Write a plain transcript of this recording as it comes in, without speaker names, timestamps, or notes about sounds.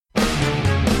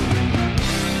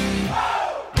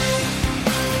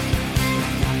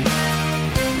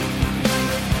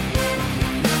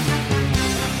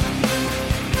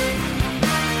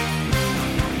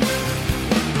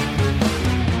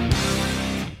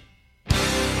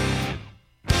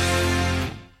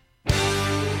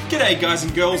G'day guys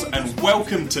and girls, and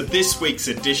welcome to this week's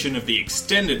edition of the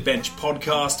Extended Bench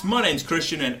podcast. My name's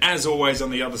Christian, and as always on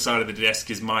the other side of the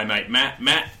desk is my mate Matt.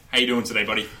 Matt, how you doing today,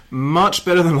 buddy? Much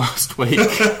better than last week.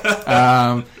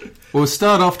 We'll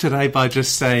start off today by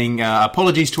just saying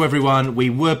apologies to everyone. We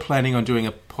were planning on doing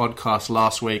a podcast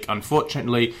last week.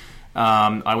 Unfortunately,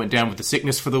 I went down with the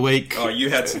sickness for the week. Oh, you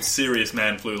had some serious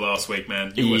man flu last week,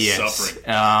 man. You were suffering.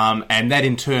 And that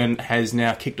in turn has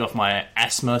now kicked off my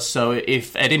asthma. So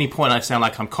if at any point I sound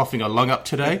like I'm coughing a lung up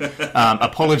today,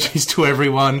 apologies to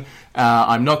everyone.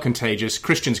 I'm not contagious.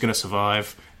 Christian's going to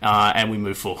survive, and we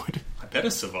move forward. I better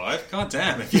survive. God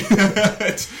damn.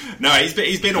 No,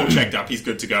 he's been all checked up. He's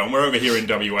good to go. And we're over here in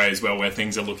WA as well, where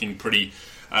things are looking pretty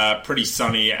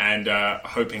sunny, and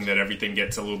hoping that everything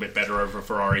gets a little bit better over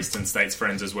for our Eastern States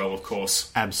friends as well, of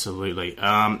course. Absolutely.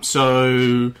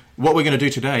 So what we're going to do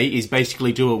today is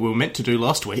basically do what we were meant to do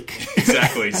last week.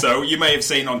 Exactly. So you may have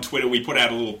seen on Twitter, we put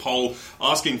out a little poll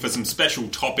asking for some special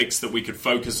topics that we could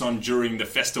focus on during the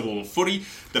Festival of Footy.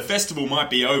 The festival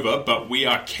might be over, but we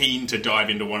are keen to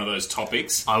dive into one of those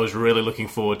topics. I was really looking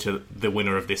forward to the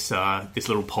winner of this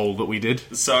little poll that we did.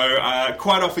 So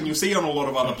quite often you'll see on a lot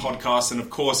of other podcasts, and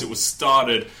of course it was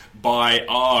started by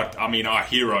our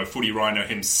hero, Footy Rhino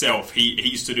himself. He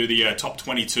used to do the Top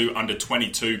 22 Under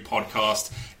 22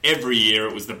 podcast every year.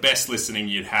 It was the best listening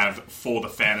you'd have for the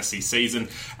fantasy season.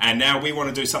 And now we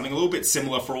want to do something a little bit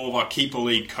similar for all of our Keeper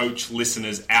League coach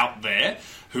listeners out there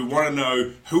who want to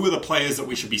know who are the players that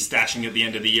we should be stashing at the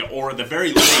end of the year, or at the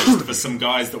very least, for some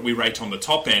guys that we rate on the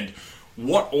top end,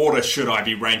 what order should I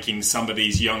be ranking some of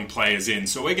these young players in?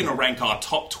 So we're going to rank our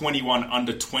top 21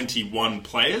 under 21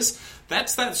 players.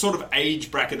 That's that sort of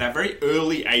age bracket, that very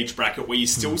early age bracket where you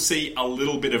still see a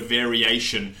little bit of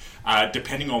variation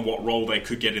depending on what role they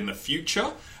could get in the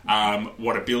future,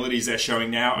 what abilities they're showing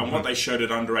now, and what they showed at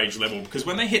underage level. Because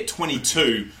when they hit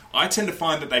 22, I tend to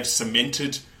find that they've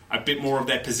cemented a bit more of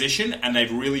their position and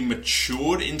they've really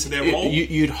matured into their role.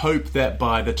 You'd hope that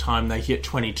by the time they hit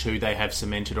 22, they have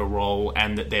cemented a role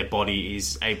and that their body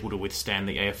is able to withstand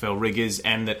the AFL rigours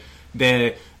and that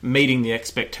they're meeting the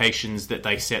expectations that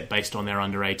they set based on their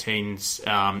under-18s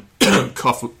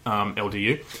cough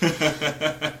LDU.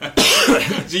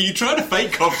 So you tried to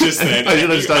fake cough just then. I should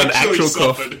have started an actual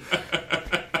suffered. cough.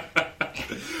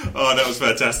 Oh, that was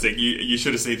fantastic. You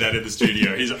should have seen that in the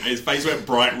studio. His face went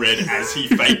bright red as he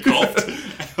fake coughed.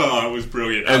 Oh, it was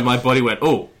brilliant. And my body went,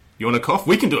 oh, you want a cough?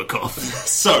 We can do a cough.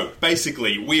 So,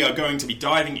 basically, we are going to be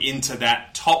diving into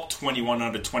that top 21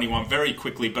 under 21 very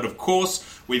quickly. But, of course,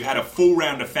 we've had a full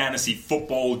round of fantasy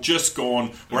football just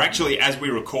gone. We're actually, as we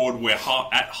record, we're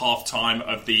at halftime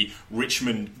of the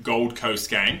Richmond Gold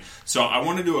Coast game. So, I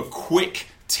want to do a quick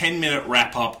 10-minute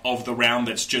wrap-up of the round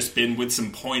that's just been with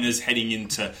some pointers heading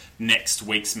into next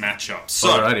week's matchup. So,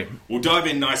 alrighty. We'll dive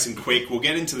in nice and quick. We'll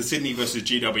get into the Sydney versus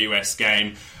GWS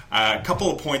game. A couple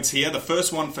of points here. The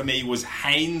first one for me was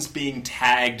Haynes being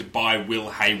tagged by Will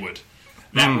Hayward.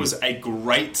 That was a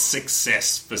great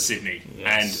success for Sydney.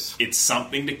 Yes. And it's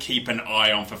something to keep an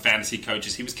eye on for fantasy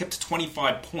coaches. He was kept to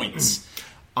 25 points.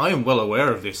 I am well aware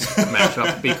of this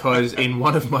matchup because in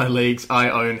one of my leagues I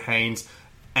own Haynes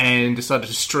and decided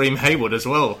to stream Hayward as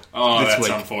well. Oh, this that's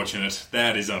week. unfortunate.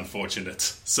 That is unfortunate.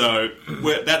 So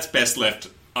that's best left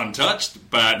untouched,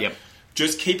 but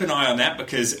just keep an eye on that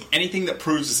because anything that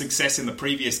proves a success in the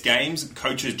previous games,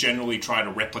 coaches generally try to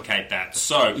replicate that.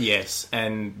 So yes,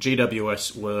 and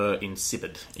GWS were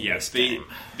insipid in this game.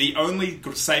 The only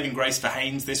saving grace for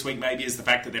Haynes this week maybe is the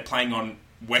fact that they're playing on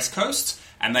West Coast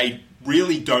and they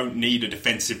really don't need a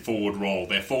defensive forward role.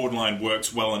 Their forward line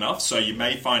works well enough, so you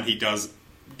may find he does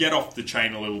get off the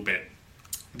chain a little bit.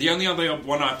 The only other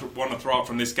one I want to throw up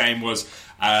from this game was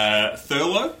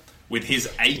Thurlow with his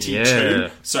 82. Yeah.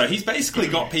 So he's basically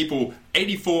got people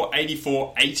 84,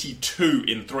 84, 82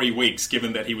 in 3 weeks,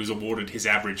 given that he was awarded his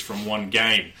average from one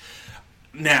game.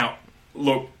 Now,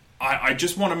 look, I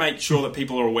just want to make sure that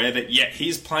people are aware that,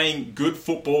 he's playing good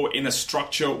football in a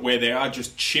structure where they are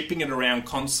just chipping it around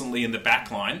constantly in the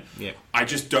back line. Yeah. I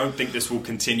just don't think this will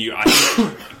continue. I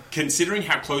think, considering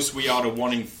how close we are to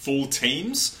wanting full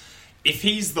teams, if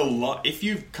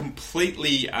you've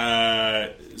completely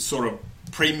sort of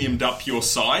premiumed up your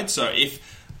side, so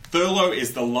if Thurlow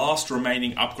is the last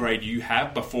remaining upgrade you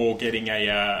have before getting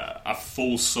a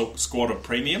full squad of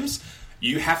premiums,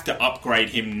 you have to upgrade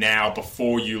him now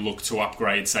before you look to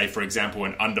upgrade, say, for example,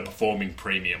 an underperforming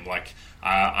premium. Like,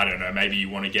 I don't know, maybe you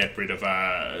want to get rid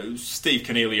of Steve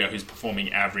Cornelio, who's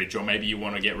performing average, or maybe you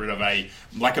want to get rid of a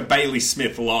Bailey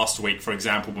Smith last week, for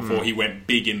example, before he went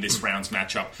big in this round's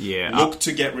matchup. Yeah, look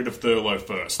to get rid of Thurlow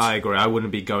first. I agree. I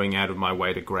wouldn't be going out of my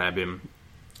way to grab him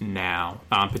now.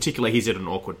 Particularly, he's at an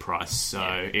awkward price.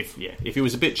 So if he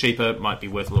was a bit cheaper, it might be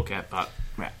worth a look at. But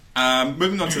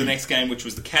moving on to the next game, which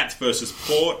was the Cats versus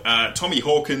Port. Tommy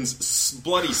Hawkins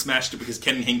bloody smashed it because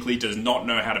Ken Hinkley does not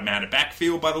know how to man a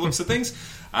backfield by the looks of things.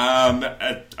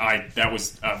 That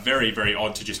was very, very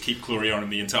odd to just keep Clury on him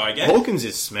the entire game. Hawkins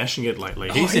is smashing it lately.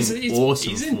 He's in awesome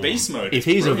He's form. in beast mode. If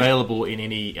he's available in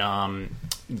any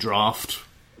draft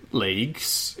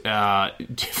leagues,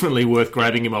 definitely worth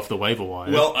grabbing him off the waiver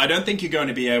wire. Well, I don't think you're going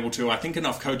to be able to. I think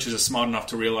enough coaches are smart enough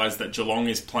to realise that Geelong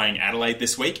is playing Adelaide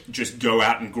this week. Just go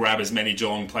out and grab as many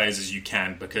Geelong players as you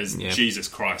can because, Jesus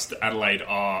Christ, Adelaide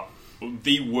are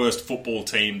the worst football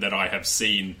team that I have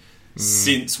seen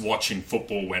since watching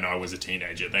football when I was a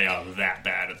teenager. They are that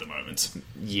bad at the moment.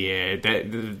 Yeah,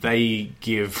 they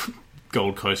give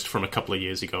Gold Coast from a couple of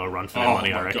years ago a run for their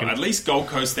money, I reckon. God. At least Gold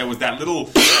Coast, there was that little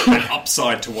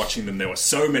upside to watching them. There were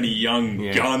so many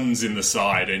young guns in the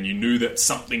side, and you knew that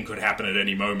something could happen at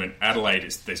any moment.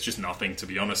 Adelaide, there's just nothing, to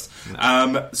be honest.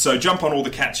 No. So jump on all the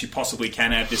Cats you possibly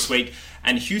can add this week.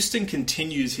 And Houston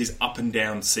continues his up and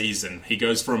down season. He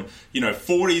goes from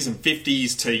 40s and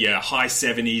 50s to high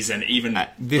 70s and even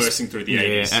bursting through the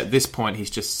 80s. At this point,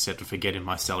 he's just set to forget in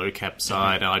my salary cap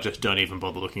side, and I just don't even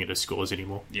bother looking at his scores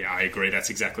anymore. Yeah, I agree. That's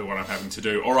exactly what I'm having to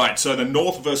do. All right, so the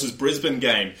North versus Brisbane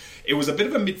game. It was a bit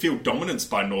of a midfield dominance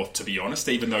by North, to be honest,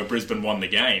 even though Brisbane won the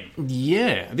game.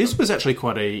 Yeah, this was actually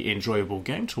quite an enjoyable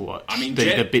game to watch. I mean,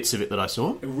 the bits of it that I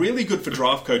saw. Really good for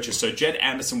draft coaches. So Jed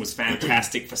Anderson was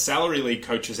fantastic. For salary league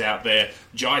coaches out there,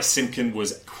 Jai Simpkin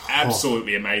was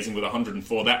absolutely amazing with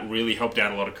 104. That really helped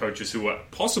out a lot of coaches who were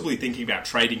possibly thinking about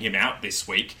trading him out this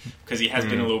week because he has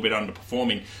been a little bit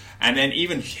underperforming. And then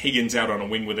even Higgins out on a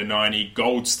wing with a 90.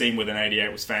 Goldstein with an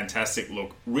 88 was fantastic.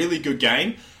 Look, really good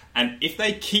game. And if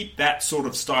they keep that sort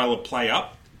of style of play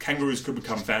up, Kangaroos could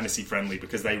become fantasy friendly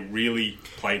because they really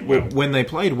played well. When they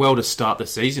played well to start the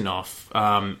season off,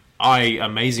 I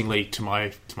amazingly to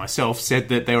myself said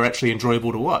that they were actually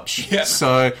enjoyable to watch. Yeah.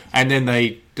 So, and then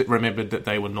they remembered that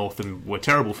they were North and were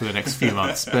terrible for the next few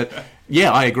months. But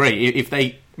yeah, I agree. If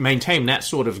they maintain that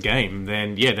sort of game,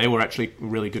 then they were actually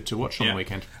really good to watch on the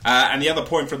weekend. And the other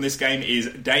point from this game is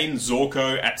Dane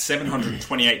Zorko at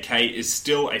 728k is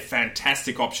still a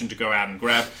fantastic option to go out and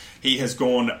grab. He has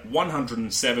gone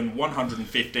 107,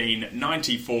 115,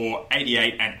 94,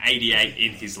 88 and 88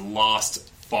 in his last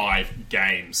 5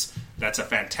 games. That's a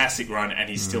fantastic run, and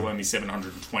he's still only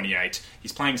 728.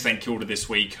 He's playing St Kilda this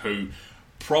week, who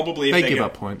probably... They give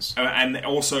up points. And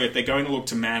also, if they're going to look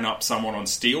to man up someone on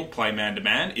Steele, play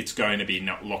man-to-man, it's going to be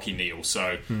Lockie Neal.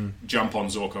 So jump on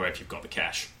Zorko if you've got the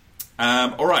cash.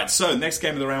 All right, so next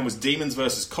game of the round was Demons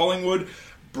versus Collingwood.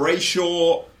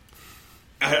 Brayshaw...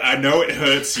 I know it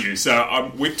hurts you,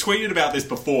 so we've tweeted about this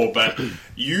before, but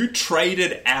you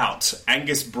traded out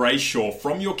Angus Brayshaw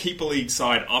from your Keeper League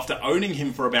side after owning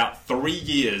him for about 3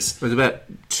 years. It was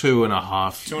about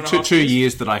 2.5. 2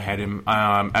 years that I had him,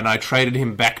 and I traded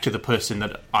him back to the person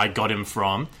that I got him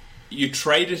from. You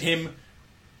traded him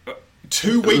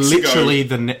 2 weeks ago. Literally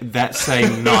that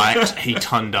same night, he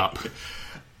turned up.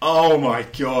 Oh my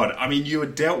God. I mean, you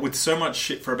had dealt with so much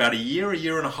shit for about a year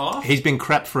and a half? He's been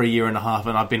crap for a year and a half,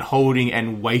 and I've been holding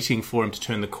and waiting for him to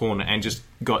turn the corner and just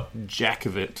got jack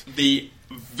of it. The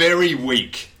very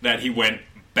week that he went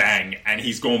bang, and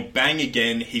he's gone bang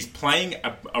again, he's playing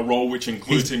a role which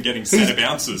includes him getting centre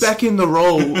bounces. Back in the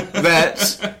role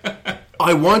that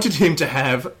I wanted him to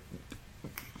have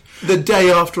the day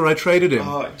after I traded him.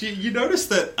 You notice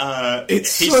that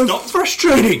it's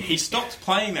frustrating. He stopped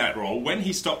playing that role. When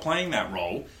he stopped playing that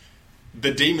role,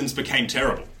 the Demons became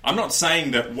terrible. I'm not saying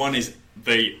that one is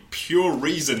the pure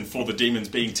reason for the Demons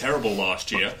being terrible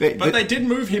last year, but they did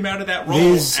move him out of that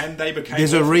role, and they became...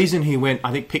 There's a reason he went,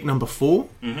 I think, pick number 4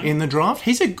 in the draft.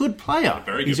 He's a good player.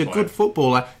 He's a good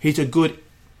footballer. He's a good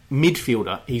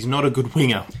midfielder. He's not a good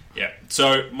winger. Yeah.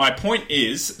 So my point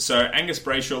is, Angus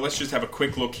Brayshaw, let's just have a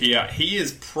quick look here. He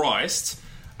is priced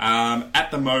at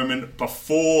the moment,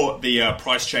 before the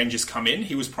price changes come in,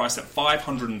 he was priced at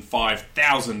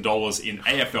 $505,000 in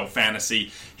AFL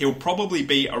Fantasy. He'll probably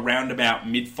be around about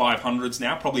mid-500s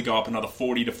now, probably go up another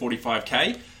 40 to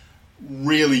 45k.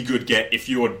 Really good get if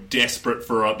you're desperate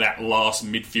for that last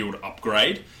midfield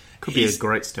upgrade. Could be a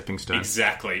great stepping stone.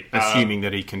 Exactly. Assuming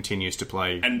that he continues to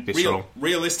play this role.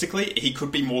 Realistically, he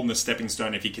could be more than a stepping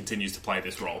stone if he continues to play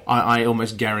this role. I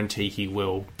almost guarantee he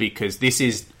will, because this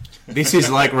is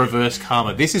like reverse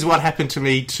karma. This is what happened to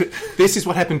me. This is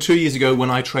what happened 2 years ago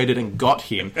when I traded and got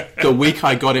him. The week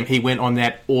I got him, he went on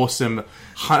that awesome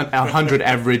 100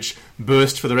 average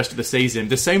burst for the rest of the season.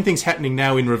 The same thing's happening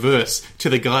now in reverse to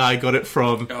the guy I got it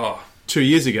from 2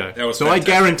 years ago. That was so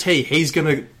fantastic. I guarantee he's going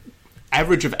to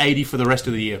average of 80 for the rest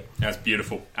of the year. That's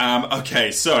beautiful.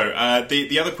 Okay, so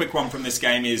the other quick one from this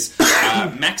game is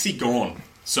Maxi Gorn.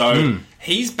 So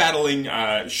he's battling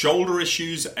shoulder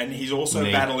issues, and he's also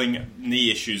battling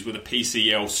knee issues with a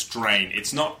PCL strain.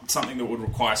 It's not something that would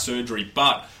require surgery,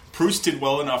 but Proust did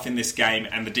well enough in this game,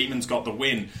 and the Demons got the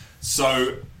win.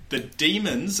 So the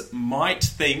Demons might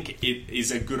think it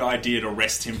is a good idea to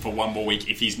rest him for one more week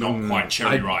if he's not quite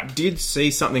cherry ripe. I did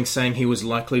see something saying he was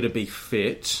likely to be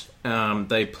fit.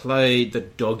 They played the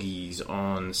Doggies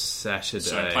on Saturday.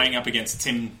 So playing up against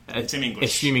Tim English.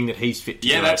 Assuming that he's fit to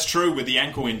go. That's true with the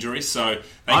ankle injury. So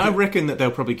I reckon that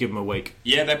they'll probably give him a week.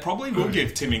 Yeah, they probably will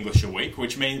give Tim English a week,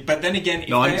 which means... But then again...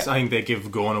 I'm saying they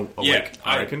give Gorn a week,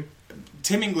 I reckon.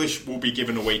 Tim English will be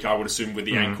given a week, I would assume, with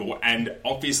the ankle. And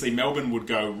obviously Melbourne would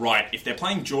go, right, if they're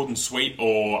playing Jordan Sweet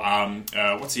or...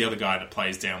 what's the other guy that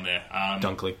plays down there?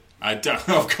 Dunkley. Of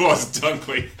course,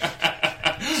 Dunkley.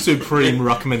 Supreme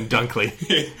Ruckman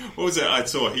Dunkley. What was it I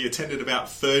saw? He attended about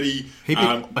 30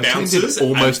 bounces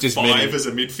almost and as 5 many. as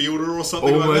a midfielder or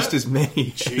something like that. Almost as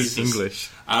many as English.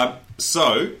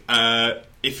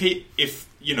 If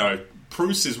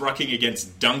Proust is rucking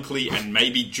against Dunkley and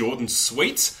maybe Jordan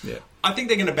Sweet, I think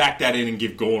they're going to back that in and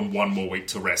give Gorn one more week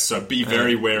to rest. So be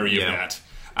very wary of that.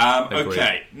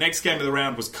 Okay, next game of the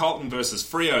round was Carlton versus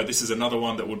Freo. This is another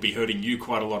one that would be hurting you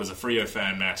quite a lot as a Freo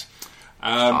fan, Matt.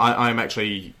 I'm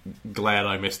actually glad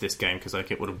I missed this game because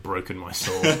it would have broken my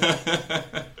soul.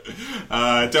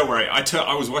 Don't worry,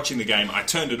 I was watching the game. I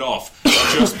turned it off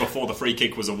just before the free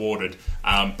kick was awarded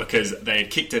because they had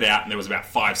kicked it out and there was about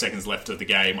 5 seconds left of the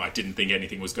game. I didn't think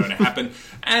anything was going to happen.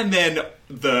 And then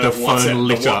the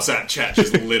WhatsApp chat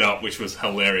just lit up, which was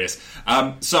hilarious.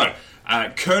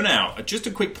 Curnow, just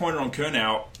a quick pointer on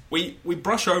Curnow. We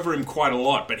brush over him quite a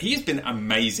lot, but he has been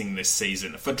amazing this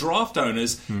season. For draft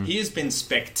owners, he has been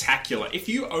spectacular. If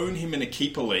you own him in a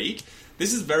keeper league,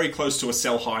 this is very close to a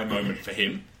sell high moment for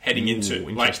him heading into.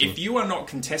 Like, if you are not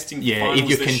contesting finals if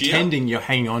you're this contending, you're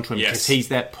hanging on to him because he's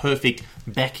that perfect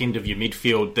back end of your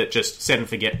midfield that just set and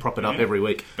forget, prop it up every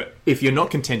week. But if you're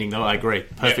not contending, though, I agree.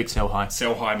 Perfect sell high.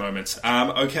 Sell high moments.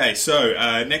 Okay,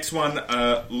 so next one,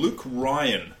 Luke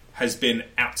Ryan has been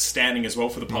outstanding as well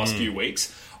for the past few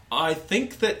weeks. I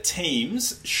think that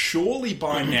teams, surely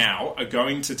by now, are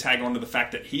going to tag on to the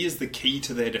fact that he is the key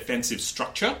to their defensive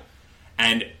structure,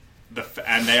 and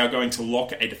they are going to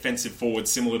lock a defensive forward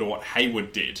similar to what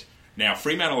Hayward did. Now,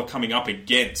 Fremantle are coming up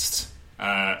against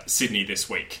Sydney this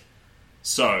week,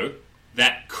 so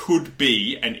that could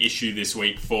be an issue this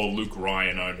week for Luke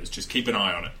Ryan owners. Just keep an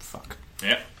eye on it. Fuck.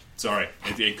 Yeah, sorry,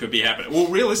 it could be happening. Well,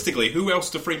 realistically, who else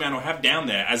do Fremantle have down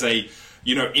there as a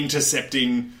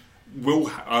intercepting?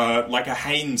 Like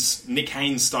a Nick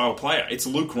Haynes style player. It's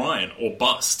Luke Ryan or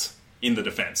bust in the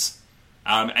defence.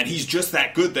 And he's just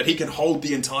that good that he can hold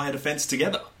the entire defence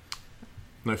together.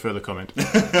 No further comment.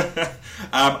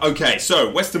 Okay,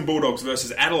 so Western Bulldogs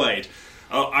versus Adelaide.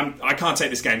 I can't take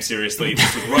this game seriously.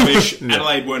 This was rubbish.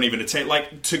 Adelaide weren't even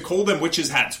to call them witches'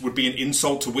 hats would be an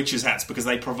insult to witches' hats because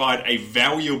they provide a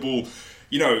valuable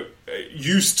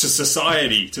use to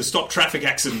society to stop traffic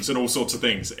accidents and all sorts of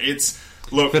things.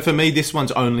 But for me, this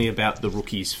one's only about the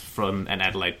rookies from an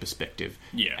Adelaide perspective.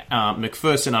 Yeah.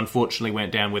 McPherson, unfortunately,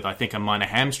 went down with, I think, a minor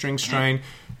hamstring strain.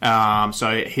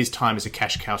 So his time as a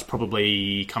cash cow's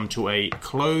probably come to a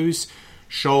close.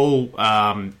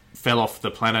 Scholl fell off the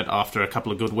planet after a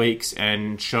couple of good weeks,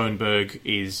 and Schonberg,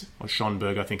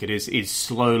 I think it is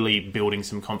slowly building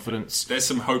some confidence. There's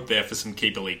some hope there for some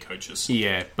keeper league coaches.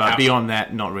 Yeah, but beyond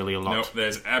that, not really a lot. No,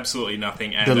 there's absolutely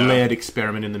nothing. And, the Laird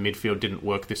experiment in the midfield didn't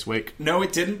work this week. No,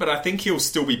 it didn't, but I think he'll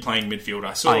still be playing midfield.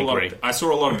 I saw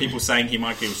a lot of people saying he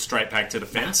might go straight back to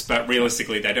defence, but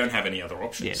realistically, they don't have any other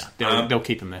options. Yeah, they'll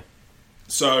keep him there.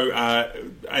 So,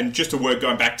 and just a word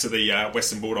going back to the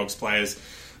Western Bulldogs players,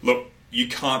 look, you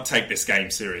can't take this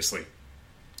game seriously.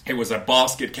 It was a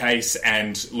basket case,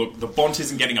 and look, the Bont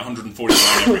isn't getting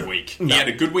 149 every week. No. He had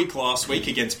a good week last week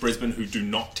against Brisbane, who do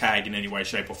not tag in any way,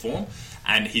 shape or form,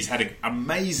 and he's had an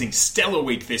amazing, stellar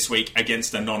week this week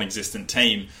against a non-existent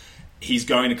team. He's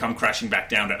going to come crashing back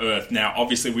down to earth. Now,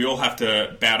 obviously, we all have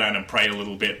to bow down and pray a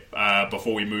little bit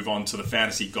before we move on to the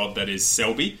fantasy god that is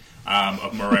Selby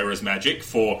of Moreira's Magic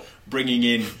for bringing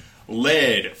in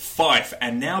Laird, Fife,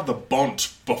 and now the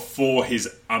Bont before his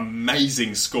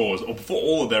amazing scores, or before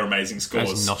all of their amazing scores.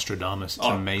 That's Nostradamus. It's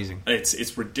amazing.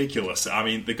 It's ridiculous. I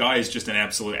mean, the guy is just an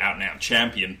absolute out-and-out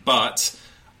champion, but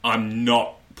I'm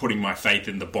not putting my faith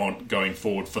in the Bont going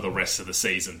forward for the rest of the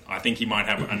season. I think he might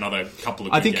have another couple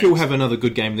of good games. He'll have another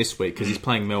good game this week because he's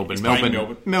playing Melbourne.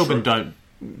 Melbourne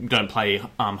don't play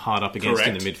hard up against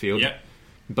in the midfield. Yep.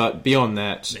 But beyond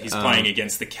that... He's playing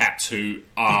against the Cats, who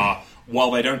are,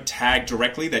 while they don't tag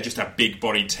directly, they're just a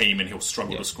big-bodied team, and he'll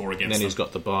struggle to score against them. Then he's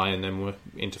got the bye, and then we're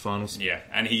into finals. Yeah,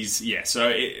 and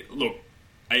look,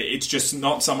 it's just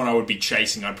not someone I would be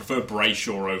chasing. I prefer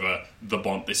Brayshaw over the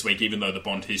Bont this week, even though the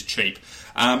Bont is cheap.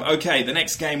 Okay, the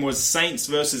next game was Saints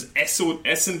versus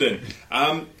Essendon.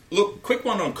 Look, quick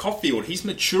one on Caulfield. He's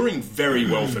maturing very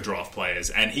well for draft players,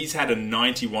 and he's had a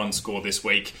 91 score this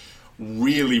week.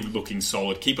 Really looking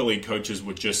solid. Keeper league coaches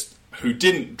would just, who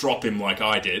didn't drop him like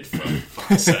I did, for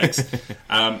fuck's sakes,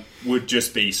 would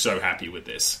just be so happy with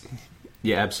this.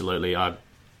 Yeah, absolutely.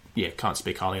 Can't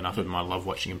speak highly enough of him. I love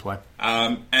watching him play.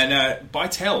 And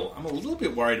Bytel, I'm a little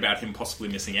bit worried about him possibly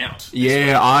missing out.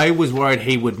 Yeah, I was worried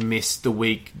he would miss the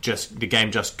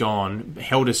game just gone.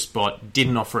 Held his spot,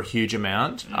 didn't offer a huge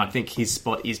amount. I think his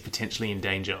spot is potentially in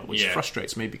danger, which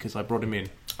frustrates me because I brought him in.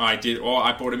 I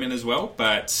brought him in as well,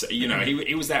 but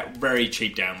he was that very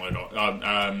cheap downgrade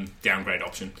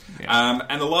option. Yeah.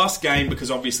 And the last game, because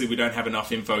obviously we don't have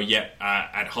enough info yet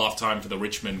at halftime for the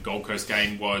Richmond Gold Coast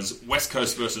game, was West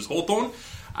Coast versus Hawthorn.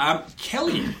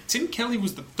 Tim Kelly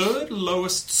was the third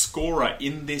lowest scorer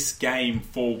in this game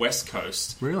for West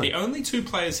Coast. Really? The only two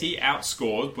players he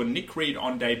outscored were Nick Reed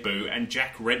on debut and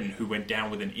Jack Redden, who went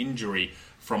down with an injury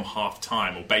from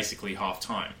half-time, or basically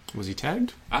half-time. Was he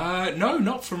tagged? No,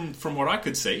 not from what I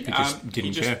could see.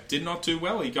 He just did not do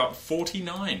well. He got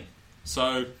 49.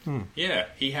 So,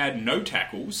 he had no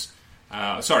tackles.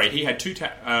 He had two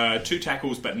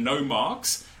tackles but no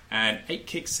marks, and 8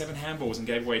 kicks, 7 handballs, and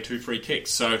gave away 2 free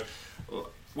kicks. So,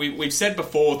 we've said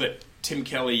before that Tim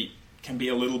Kelly can be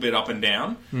a little bit up and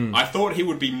down. I thought he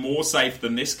would be more safe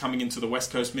than this coming into the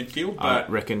West Coast midfield. But I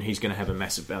reckon he's going to have a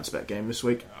massive bounce-back game this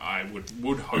week. I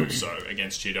would hope so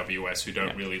against GWS, who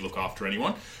don't really look after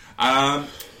anyone. The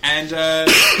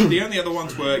only other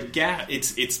ones were Gaff.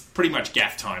 It's pretty much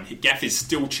Gaff time. Gaff is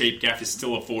still cheap. Gaff is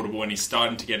still affordable, and he's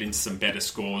starting to get into some better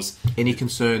scores. Any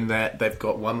concern that they've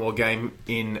got one more game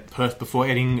in Perth before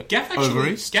heading over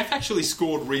east? Gaff actually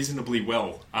scored reasonably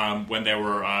well when they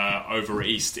were over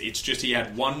east. It's just he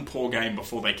had one poor game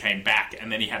before they came back,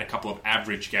 and then he had a couple of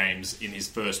average games in his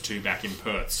first 2 back in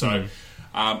Perth. So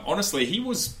honestly, he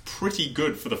was pretty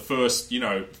good for the first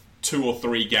 2 or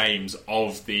 3 games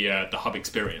of the hub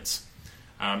experience.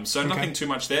 Nothing too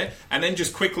much there. And then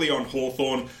just quickly on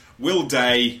Hawthorn, Will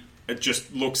Day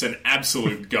just looks an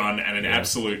absolute gun and an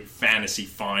absolute fantasy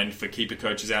find for keeper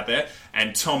coaches out there.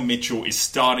 And Tom Mitchell is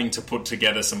starting to put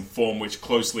together some form which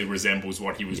closely resembles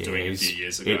what he was doing a few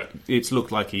years ago. It's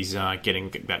looked like he's getting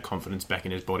that confidence back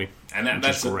in his body. And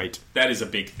that's great. That is a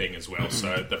big thing as well.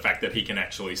 So the fact that he can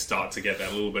actually start to get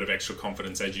that little bit of extra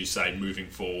confidence, as you say, moving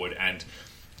forward, and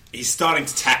he's starting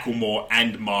to tackle more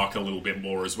and mark a little bit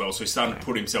more as well. So he's starting to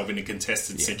put himself into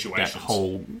contested situations. That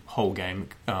whole game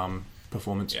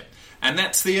performance. Yeah. And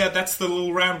that's the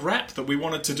little round wrap that we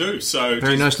wanted to do. So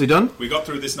very nicely done. We got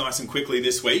through this nice and quickly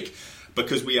this week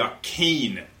because we are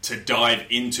keen to dive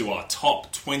into our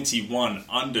top 21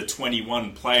 under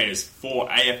 21 players for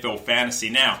AFL Fantasy.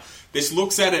 Now, this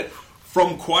looks at it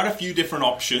from quite a few different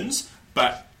options,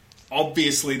 but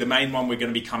obviously, the main one we're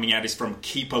going to be coming at is from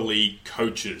keeper league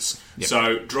coaches. Yep.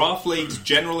 So draft leagues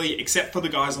generally, except for the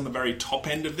guys on the very top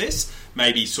end of this,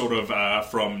 maybe sort of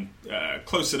from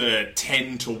closer to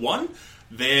 10 to 1,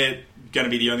 they're going to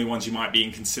be the only ones you might be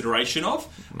in consideration of.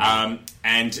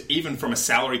 And even from a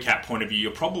salary cap point of view,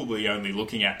 you're probably only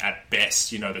looking at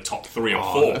best, the top 3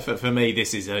 or 4. For me,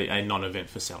 this is a non-event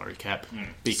for salary cap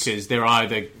because they're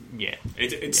either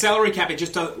it's salary cap. It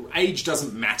just age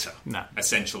doesn't matter. No,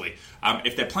 essentially,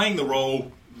 if they're playing the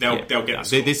role, they'll get the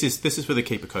score. This is for the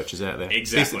keeper coaches out there.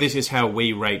 Exactly. This is how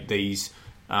we rate these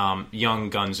young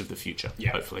guns of the future.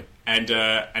 Yeah. Hopefully.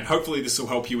 And hopefully this will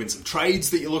help you in some trades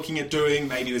that you're looking at doing.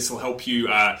 Maybe this will help you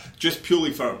just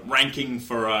purely for ranking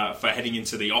for heading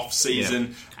into the off season.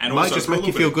 Yeah. And might also just make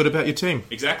you feel good about your team.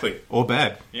 Exactly. Or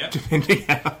bad. Yeah. Depending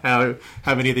how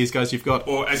many of these guys you've got.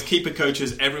 Or as keeper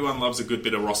coaches, everyone loves a good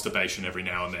bit of rosterbation every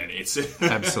now and then. It's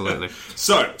absolutely.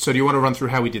 So do you want to run through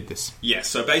how we did this? Yeah.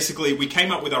 So basically, we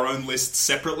came up with our own lists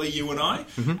separately, you and I,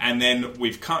 and then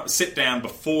we've sit down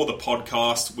before the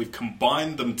podcast. We've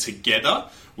combined them together.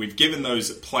 We've given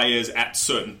those players at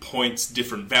certain points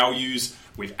different values.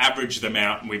 We've averaged them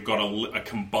out, and we've got a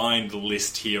combined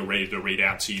list here ready to read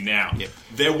out to you now. Yep.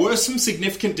 There were some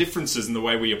significant differences in the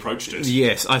way we approached it.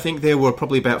 Yes, I think there were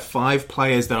probably about 5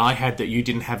 players that I had that you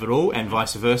didn't have at all, and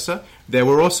vice versa. There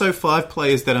were also 5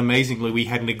 players that, amazingly, we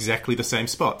had in exactly the same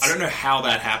spots. I don't know how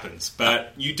that happens,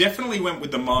 but you definitely went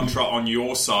with the mantra on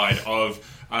your side of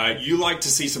you like to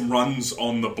see some runs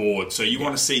on the board. So you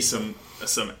want to see some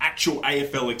actual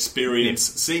AFL experience,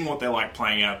 seeing what they're like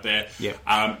playing out there.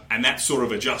 And that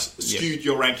sort of skewed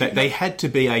your ranking. They had to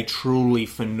be a truly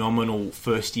phenomenal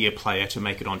first-year player to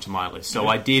make it onto my list. So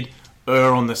I did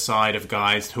err on the side of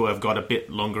guys who have got a bit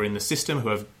longer in the system, who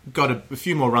have got a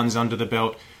few more runs under the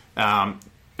belt, a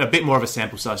bit more of a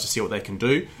sample size to see what they can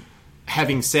do.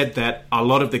 Having said that, a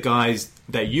lot of the guys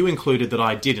that you included that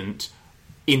I didn't,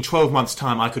 in 12 months'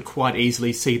 time, I could quite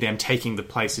easily see them taking the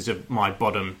places of my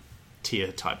bottom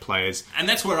tier type players. And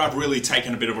that's where I've really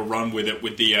taken a bit of a run with it,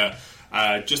 with the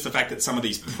just the fact that some of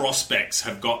these prospects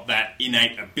have got that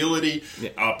innate ability.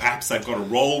 Perhaps they've got a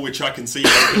role which I can see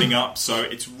opening up. So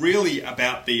it's really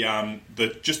about the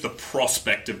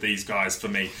prospect of these guys for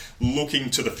me, looking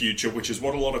to the future, which is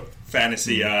what a lot of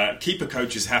fantasy keeper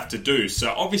coaches have to do.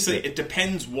 So obviously it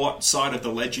depends what side of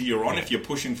the ledger you're on, if you're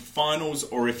pushing for finals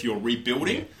or if you're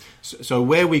rebuilding. So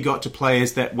where we got to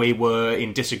players that we were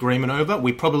in disagreement over,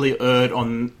 we probably erred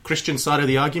on Christian's side of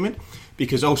the argument,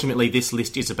 because ultimately this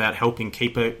list is about helping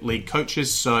keeper league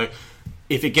coaches. So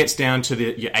if it gets down to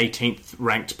your 18th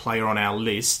ranked player on our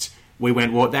list, we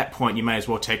went, well, at that point you may as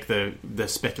well take the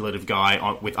speculative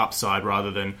guy with upside rather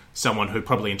than someone who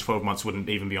probably in 12 months wouldn't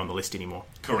even be on the list anymore.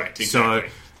 Correct, exactly.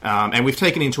 So, and we've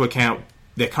taken into account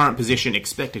their current position,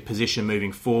 expected position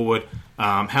moving forward,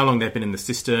 how long they've been in the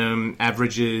system,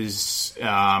 averages,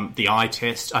 the eye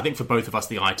test. I think for both of us,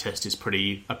 the eye test is a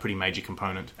pretty major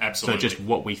component. Absolutely. So just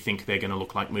what we think they're going to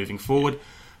look like moving forward.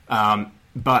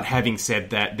 But having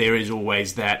said that, there is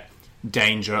always that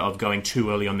danger of going too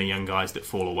early on the young guys that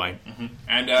fall away. Mm-hmm.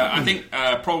 And I think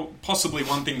possibly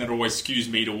one thing that always skews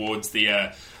me towards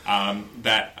the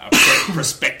that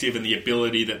perspective and the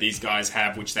ability that these guys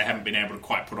have, which they haven't been able to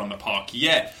quite put on the park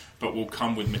yet, but will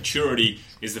come with maturity,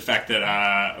 is the fact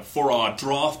that for our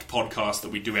draft podcast that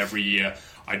we do every year,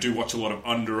 I do watch a lot of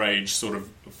underage sort of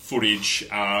footage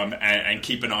and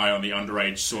keep an eye on the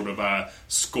underage sort of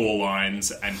score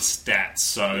lines and stats.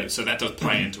 So that does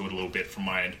play into it a little bit from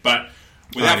my end. But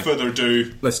without further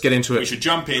ado, let's get into it. We should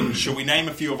jump in. Shall we name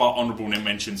a few of our honourable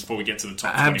mentions before we get to the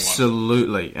top 21?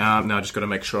 Absolutely. Now, I just got to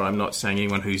make sure I'm not saying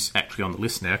anyone who's actually on the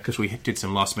list now, because we did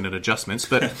some last-minute adjustments.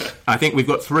 But I think we've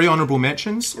got 3 honourable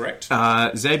mentions. Correct.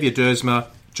 Xavier Dersma,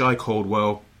 Jai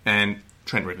Caldwell, and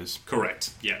Trent Rivers.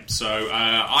 Correct, yeah. So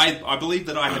I believe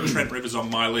that I had Trent Rivers on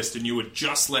my list and you had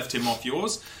just left him off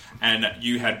yours, and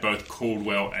you had both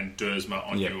Caldwell and Dersma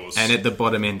on yours. And at the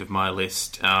bottom end of my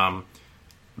list,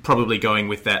 probably going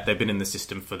with that, they've been in the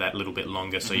system for that little bit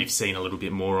longer, so you've seen a little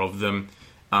bit more of them.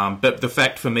 But the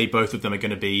fact for me, both of them are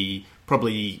going to be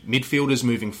probably midfielders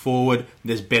moving forward.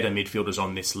 There's better midfielders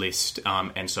on this list,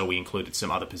 and so we included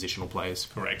some other positional players.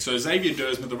 Correct. So Xavier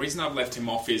Dersma, the reason I've left him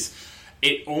off is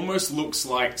it almost looks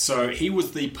like, so he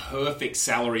was the perfect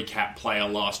salary cap player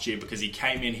last year because he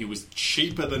came in, he was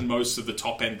cheaper than most of the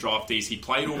top end draftees. He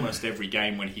played almost every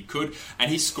game when he could, and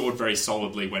he scored very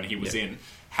solidly when he was in.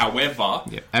 However,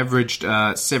 averaged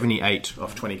 78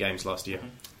 off 20 games last year.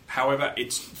 However,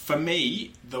 it's, for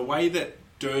me, the way that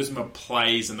Dersma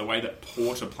plays and the way that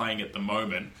Porter playing at the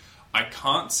moment, I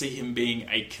can't see him being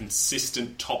a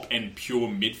consistent top-end pure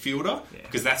midfielder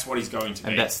because that's what he's going to be.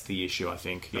 And that's the issue, I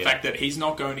think. The fact that he's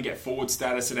not going to get forward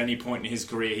status at any point in his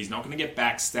career. He's not going to get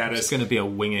back status. He's going to be a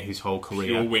winger his whole career.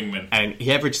 Pure wingman. And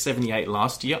he averaged 78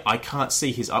 last year. I can't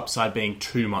see his upside being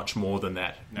too much more than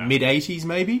that. No. Mid-80s,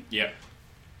 maybe? Yeah.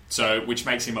 So, which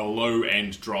makes him a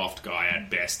low-end draft guy at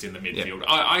best in the midfield.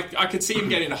 I could see him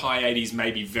getting to high 80s,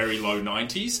 maybe very low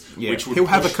 90s. Yeah. Which he'll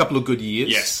have a couple of good years.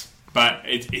 Yes. But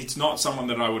it's not someone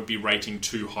that I would be rating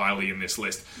too highly in this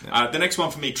list. The next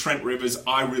one for me, Trent Rivers.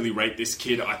 I really rate this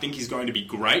kid. I think he's going to be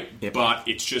great, but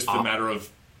it's just a matter of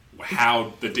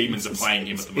how the Demons are playing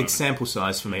him at the moment. It's sample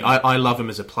size for me. I love him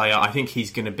as a player. I think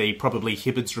he's going to be probably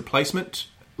Hibbard's replacement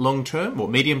long-term, or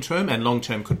medium-term, and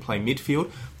long-term could play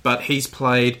midfield. But he's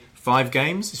played 5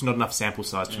 games. It's not enough sample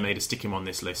size for me to stick him on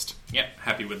this list. Yep,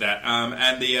 happy with that.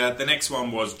 And the next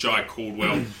one was Jai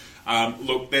Caldwell.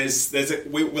 Look,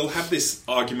 we'll have this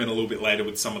argument a little bit later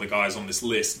with some of the guys on this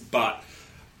list, but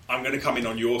I'm going to come in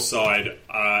on your side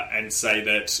and say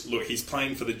that, look, he's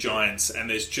playing for the Giants and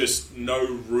there's just no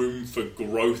room for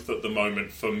growth at the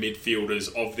moment for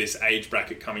midfielders of this age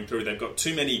bracket coming through. They've got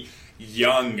too many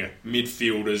young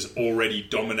midfielders already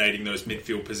dominating those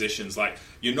midfield positions. Like,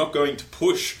 you're not going to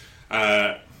push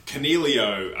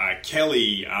Canelio,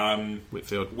 Kelly,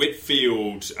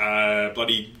 Whitfield,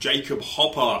 bloody Jacob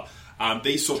Hopper,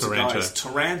 these sorts of guys.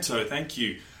 Taranto, thank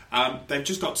you. They've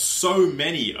just got so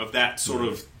many of that sort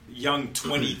of young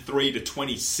 23 to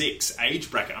 26 age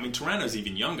bracket. I mean, Taranto's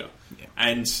even younger. Yeah.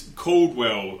 And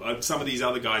Caldwell, some of these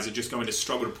other guys are just going to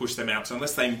struggle to push them out. So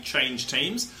unless they change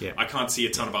teams, I can't see a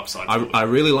ton of upside. I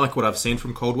really like what I've seen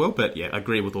from Caldwell, but I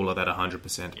agree with all of that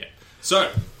 100%. Yeah.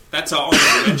 So that's our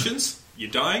honourable mentions.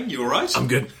 You're dying? You all right? I'm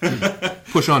good.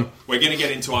 Push on. We're going to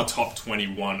get into our top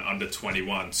 21 under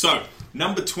 21. So,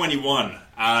 number 21.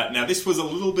 Now, this was a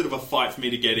little bit of a fight for me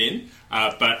to get in,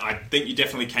 but I think you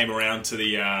definitely came around to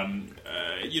the,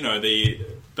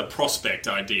 the prospect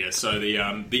idea. So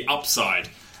the upside,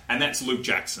 and that's Luke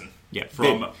Jackson. Yeah.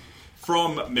 From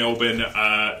Melbourne,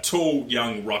 tall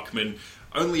young ruckman.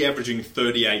 Only averaging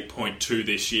 38.2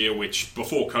 this year, which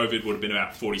before COVID would have been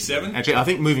about 47. Actually, I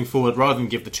think moving forward, rather than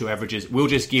give the two averages, we'll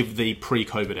just give the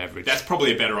pre-COVID average. That's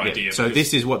probably a better idea. So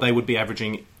this is what they would be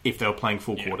averaging if they were playing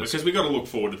full quarters. Because we've got to look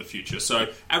forward to the future. So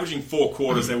averaging 4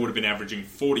 quarters, they would have been averaging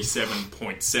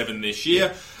 47.7 this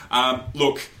year.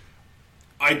 Look,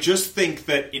 I just think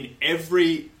that in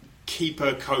every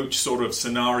keeper coach sort of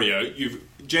scenario, you've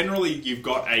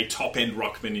got a top-end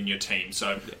ruckman in your team.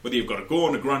 So whether you've got a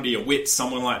Gawn, a Grundy, a Witt,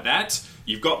 someone like that,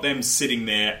 you've got them sitting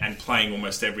there and playing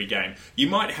almost every game. You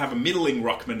might have a middling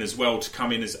ruckman as well to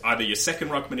come in as either your second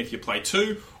ruckman if you play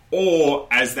 2, or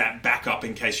as that backup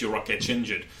in case your ruck gets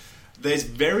injured. There's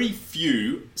very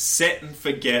few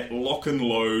set-and-forget,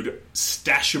 lock-and-load,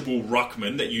 stashable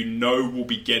ruckmen that you know will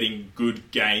be getting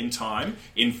good game time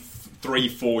in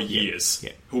 3-4 years.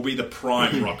 Who'll be the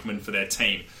prime ruckman for their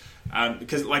team.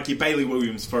 Because like your Bailey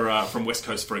Williams from West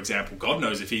Coast, for example, God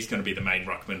knows if he's going to be the main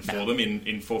ruckman for them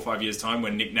in 4 or 5 years' time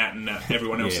when Nick Nat and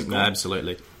everyone else is gone.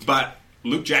 Absolutely. But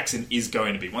Luke Jackson is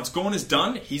going to be. Once Gawn is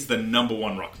done, he's the number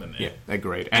 1 ruckman there. Yeah,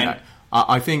 agreed. And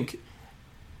I think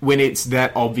when it's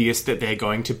that obvious that they're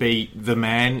going to be the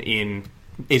man in...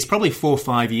 It's probably 4 or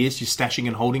 5 years you're stashing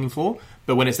and holding him for,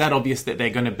 but when it's that obvious that they're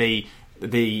going to be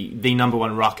the number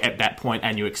 1 ruck at that point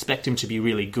and you expect him to be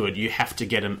really good, you have to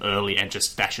get him early and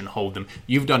just stash and hold them.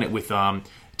 You've done it with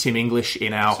Tim English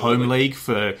in our home league.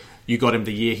 You got him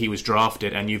the year he was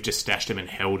drafted and you've just stashed him and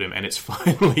held him, and it's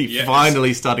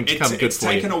finally starting to come good for you. It's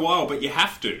taken a while, but you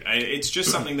have to. It's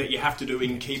just something that you have to do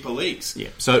in keeper leagues. Yeah.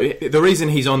 So the reason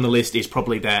he's on the list is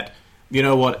probably that, you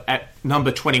know what, at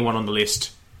number 21 on the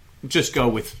list, just go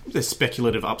with the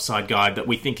speculative upside guy that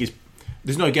we think is...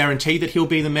 There's no guarantee that he'll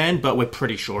be the man, but we're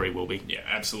pretty sure he will be. Yeah,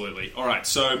 absolutely. All right,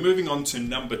 so moving on to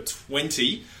number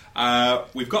 20,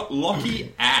 we've got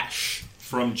Lockie Ash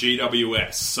from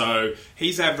GWS. So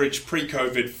he's averaged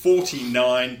pre-COVID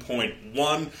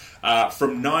 49.1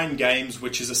 from 9 games,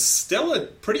 which is a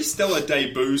pretty stellar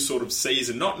debut sort of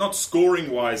season. Not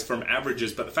scoring-wise from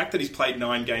averages, but the fact that he's played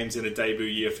 9 games in a debut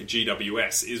year for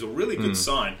GWS is a really good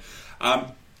sign.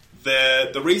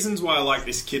 The reasons why I like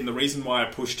this kid and the reason why I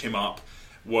pushed him up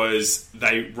was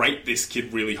they rate this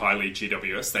kid really highly at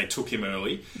GWS. They took him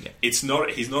early. Yeah. He's not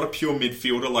a pure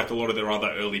midfielder like a lot of their other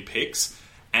early picks.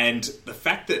 And the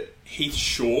fact that Heath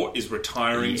Shaw is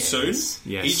retiring soon,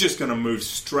 he's just going to move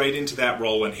straight into that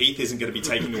role, and Heath isn't going to be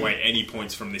taking away any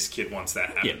points from this kid once that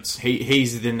happens. Yeah.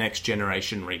 He's the next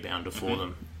generation rebounder for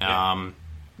them. And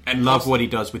love what he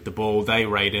does with the ball. They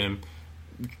rate him.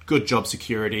 Good job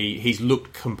security. He's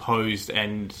looked composed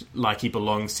and like he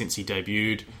belongs since he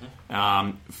debuted.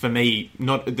 For me,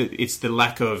 it's the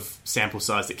lack of sample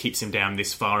size that keeps him down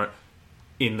this far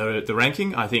in the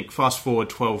ranking. I think fast forward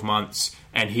 12 months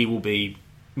and he will be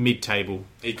mid-table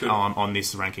on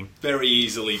this ranking. Very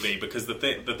easily be, because the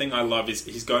thing I love is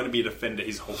he's going to be a defender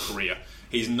his whole career.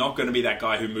 He's not going to be that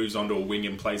guy who moves onto a wing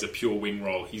and plays a pure wing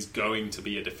role. He's going to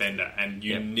be a defender, and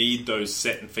you need those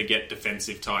set-and-forget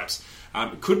defensive types.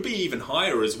 Could be even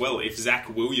higher as well if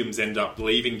Zach Williams ends up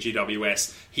leaving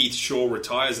GWS. Heath Shaw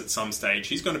retires at some stage.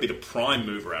 He's going to be the prime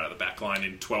mover out of the back line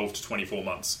in 12 to 24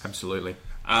 months. Absolutely.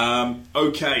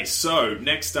 Okay, so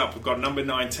next up we've got number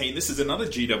 19. This is another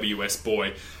GWS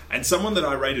boy, and someone that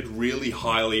I rated really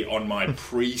highly on my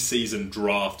pre-season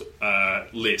draft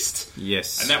list.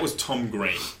 Yes. And that was Tom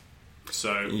Green.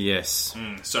 So yes.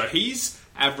 So he's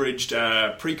averaged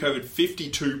pre-COVID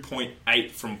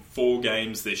 52.8 from 4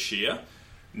 games this year.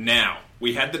 Now,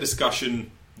 we had the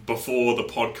discussion before the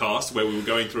podcast where we were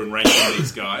going through and ranking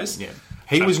these guys. Yeah.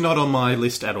 He was not on my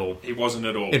list at all. He wasn't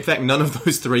at all. In fact, none of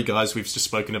those 3 guys we've just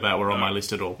spoken about were on my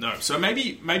list at all. No. So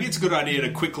maybe it's a good idea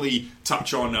to quickly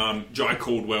touch on Jai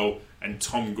Caldwell and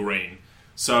Tom Green.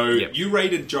 So you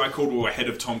rated Jai Caldwell ahead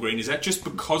of Tom Green. Is that just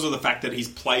because of the fact that he's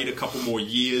played a couple more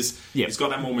years, he's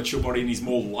got that more mature body, and he's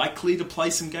more likely to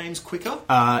play some games quicker?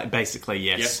 Basically,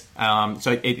 yes. Yep.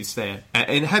 So it's there.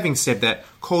 And having said that,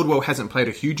 Caldwell hasn't played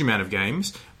a huge amount of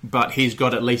games, but he's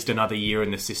got at least another year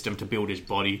in the system to build his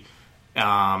body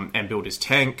and build his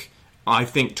tank. I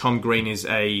think Tom Green is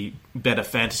a better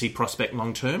fantasy prospect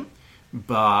long term,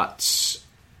 but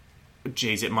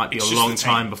geez, it might be It's a just long the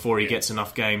team. time before he Yeah. gets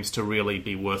enough games to really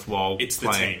be worthwhile It's the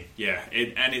playing. team, yeah.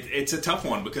 It's a tough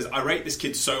one because I rate this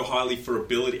kid so highly for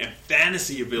ability and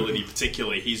fantasy ability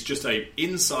particularly. He's just a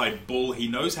inside bull. He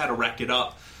knows how to rack it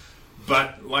up.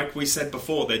 But like we said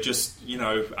before, they're just,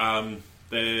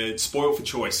 they're spoiled for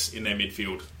choice in their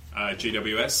midfield,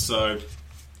 GWS. So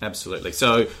Absolutely.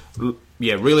 So,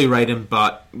 yeah, really rate him,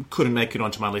 but couldn't make it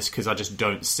onto my list because I just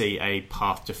don't see a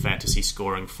path to fantasy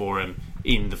scoring for him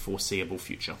in the foreseeable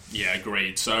future. yeah,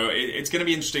 agreed. So it's going to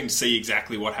be interesting to see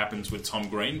exactly what happens with Tom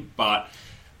Green, but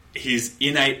his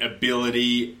innate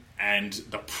ability and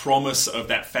the promise of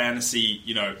that fantasy,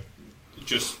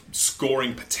 just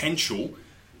scoring potential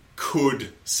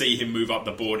could see him move up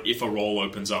the board if a role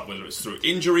opens up, whether it's through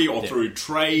injury or through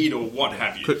trade or what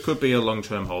have you. Could be a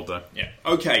long-term hold, though. Yeah.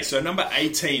 Okay, so number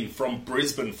 18 from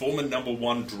Brisbane, former number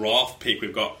 1 draft pick.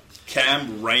 We've got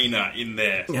Cam Rayner in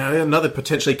there. Yeah, another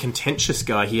potentially contentious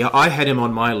guy here. I had him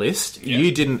on my list. Yeah.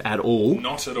 You didn't at all.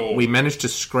 Not at all. We managed to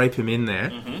scrape him in there.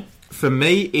 Mm-hmm. For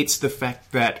me, it's the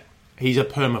fact that he's a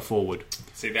perma-forward.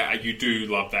 See, that you do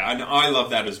love that. And I love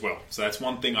that as well. So that's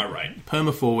one thing I rate.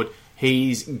 Perma-forward.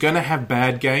 He's going to have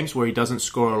bad games where he doesn't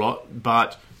score a lot,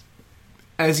 but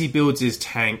as he builds his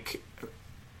tank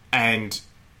and,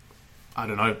 I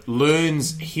don't know,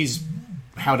 learns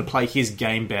how to play his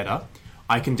game better,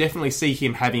 I can definitely see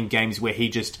him having games where he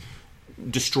just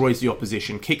destroys the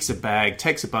opposition, kicks a bag,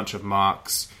 takes a bunch of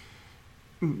marks.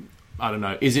 I don't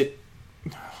know. Is it...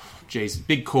 Geez,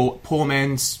 big call. Poor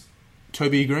man's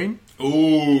Toby Green?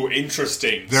 Ooh,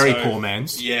 interesting. Very poor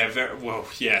man's. Yeah, very well,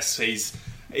 yes.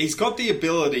 He's got the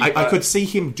ability. I could see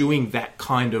him doing that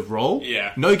kind of role.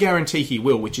 Yeah. No guarantee he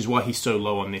will, which is why he's so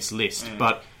low on this list.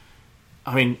 But,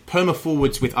 I mean,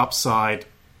 perma-forwards with upside,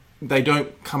 they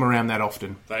don't come around that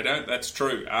often. They don't, that's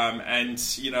true.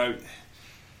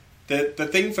 The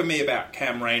thing for me about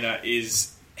Cam Rayner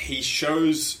is he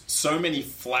shows so many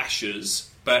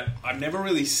flashes, but I've never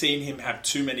really seen him have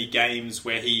too many games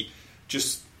where he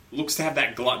just looks to have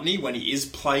that gluttony when he is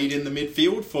played in the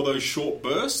midfield for those short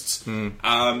bursts.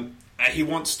 And he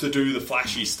wants to do the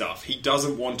flashy stuff. He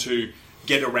doesn't want to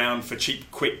get around for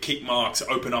cheap, quick kick marks,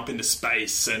 open up into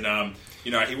space, and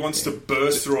he wants to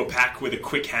burst through a pack with a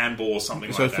quick handball or something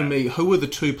like that. So for me, who are the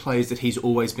two players that he's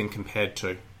always been compared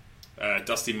to?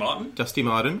 Dusty Martin. Dusty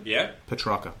Martin, Yeah,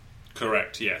 Petrarca.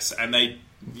 correct. Yes, and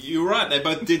you're right. They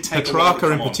both did take a while to Petrarca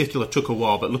come in on. particular took a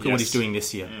while, but look at what Yes. he's doing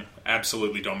this year.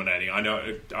 Absolutely dominating. I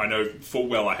know full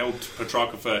well. I held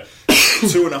Petrarca for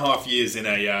 2.5 years in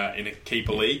a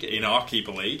keeper league, in our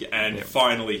keeper league, and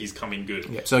finally he's coming good.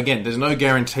 Yeah. So again, there's no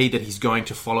guarantee that he's going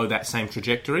to follow that same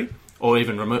trajectory, or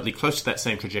even remotely close to that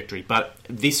same trajectory. But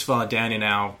this far down in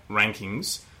our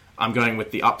rankings, I'm going with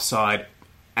the upside,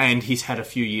 and he's had a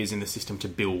few years in the system to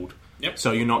build. Yep.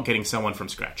 So you're not getting someone from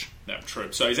scratch. No,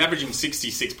 true. So he's averaging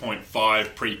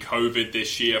 66.5 pre-COVID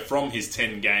this year from his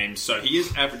 10 games. So he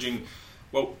is averaging,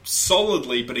 well,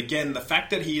 solidly. But again, the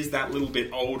fact that he is that little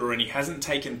bit older and he hasn't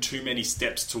taken too many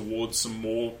steps towards some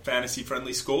more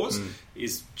fantasy-friendly scores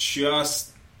is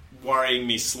just worrying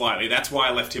me slightly. That's why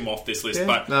I left him off this list. Yeah,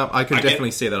 But no, I can get-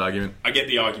 definitely see that argument. I get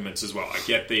the arguments as well. I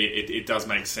get it does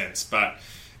make sense, but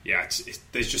yeah,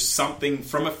 there's just something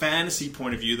from a fantasy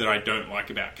point of view that I don't like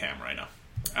about Cam Rayner.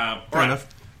 Fair enough.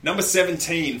 Number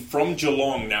 17 from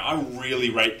Geelong. Now I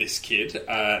really rate this kid,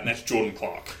 and that's Jordan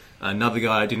Clark. Another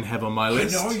guy I didn't have on my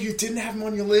list. I know you didn't have him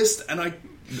on your list, and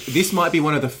This might be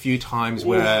one of the few times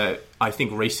where I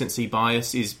think recency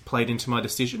bias is played into my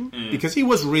decision, because he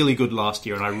was really good last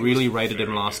year, and I really rated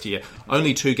him last year.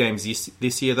 Only 2 games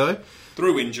this year, though.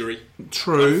 through injury.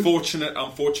 True.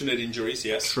 Unfortunate injuries,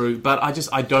 yes. True, but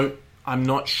I'm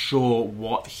not sure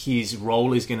what his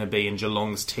role is going to be in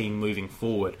Geelong's team moving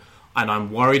forward, and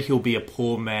I'm worried he'll be a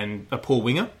poor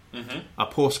winger, a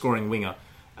poor scoring winger,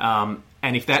 and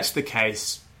if that's the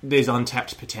case, there's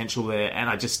untapped potential there, and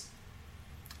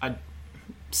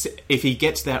if he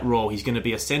gets that role, he's going to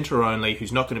be a centre only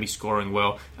who's not going to be scoring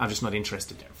well. I'm just not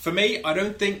interested. For me, I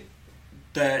don't think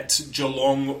that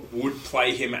Geelong would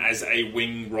play him as a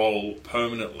wing role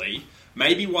permanently.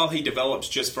 Maybe while he develops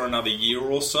just for another year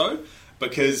or so,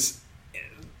 because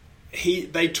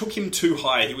they took him too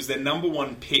high. He was their number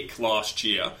 1 pick last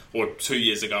year, or 2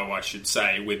 years ago, I should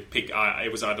say, with pick.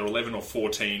 It was either 11 or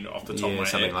 14 off the top of my head.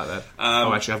 Something like that.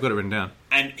 Actually, I've got it written down.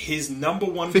 And his number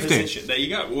 1 15. position, there you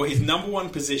go. Well, his number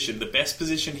 1 position, the best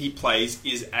position he plays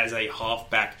is as a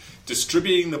halfback,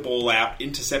 distributing the ball out,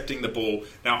 intercepting the ball.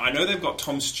 Now, I know they've got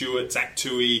Tom Stewart, Zach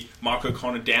Tui, Mark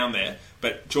O'Connor down there,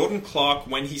 But Jordan Clark,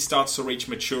 when he starts to reach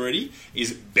maturity,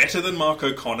 is better than Mark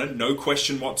O'Connor, no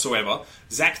question whatsoever.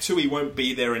 Zach Tui won't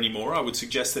be there anymore. I would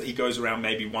suggest that he goes around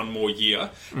maybe one more year.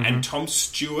 Mm-hmm. And Tom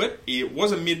Stewart, it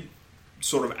was a mid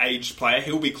sort of aged player.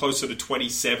 He'll be closer to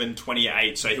 27,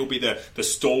 28, so he'll be the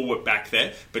stalwart back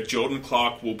there. But Jordan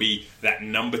Clark will be that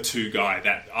number 2 guy,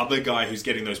 that other guy who's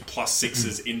getting those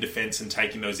 +6s in defence and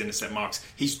taking those intercept marks.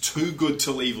 He's too good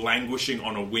to leave languishing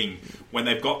on a wing when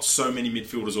they've got so many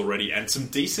midfielders already, and some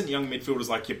decent young midfielders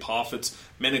like your Parfitts.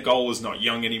 Menegola is not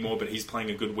young anymore, but he's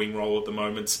playing a good wing role at the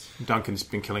moment. Duncan's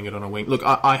been killing it on a wing. Look,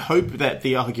 I hope that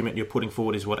the argument you're putting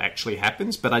forward is what actually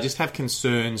happens, but I just have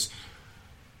concerns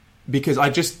because I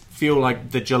just feel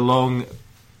like the Geelong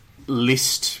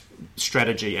list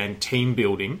strategy and team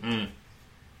building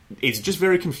is just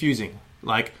very confusing.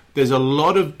 Like, there's a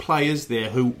lot of players there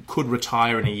who could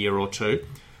retire in a year or two.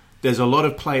 There's a lot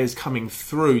of players coming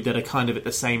through that are kind of at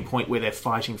the same point where they're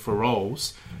fighting for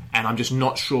roles, and I'm just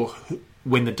not sure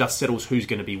when the dust settles who's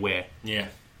going to be where. Yeah.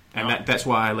 And that's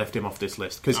why I left him off this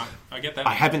list. Because I get that.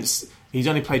 He's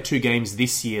only played 2 games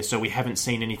this year, so we haven't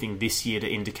seen anything this year to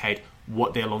indicate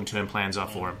what their long-term plans are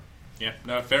for him. Yeah,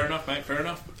 no, fair enough, mate, fair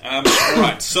enough.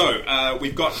 Alright, so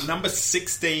we've got number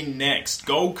 16 next.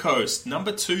 Gold Coast,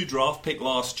 number 2 draft pick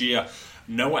last year,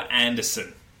 Noah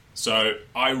Anderson. So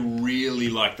I really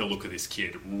like the look of this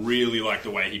kid. Really like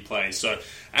the way he plays. So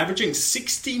averaging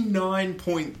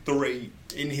 69.3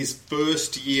 in his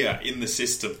first year in the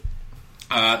system.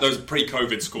 Those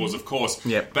pre-COVID scores, of course.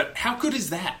 Yep. But how good is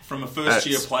that from a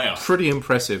first-year player? Pretty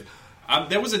impressive.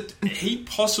 He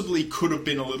possibly could have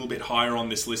been a little bit higher on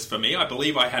this list for me. I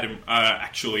believe I had him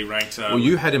actually ranked. Well,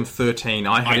 you had him 13.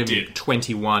 I had him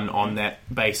 21 on that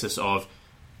basis of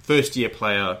first-year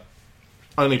player,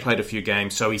 only played a few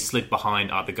games, so he slid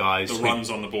behind other guys. The runs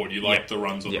on the board. You like the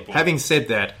runs on the board. Having said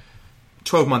that,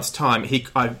 12 months' time,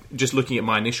 just looking at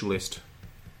my initial list,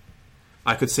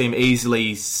 I could see him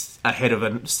easily ahead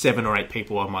of 7 or 8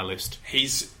 people on my list.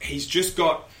 He's just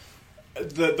got...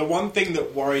 The one thing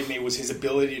that worried me was his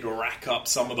ability to rack up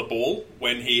some of the ball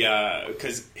when he...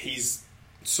 Because he's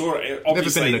sort of...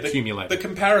 Obviously, never been an accumulator. The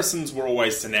comparisons were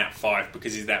always to Nat Fyfe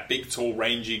because he's that big, tall,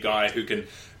 rangy guy who can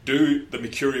do the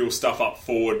mercurial stuff up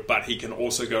forward, but he can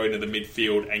also go into the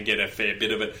midfield and get a fair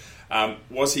bit of it.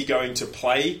 Was he going to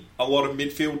play a lot of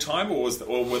midfield time, or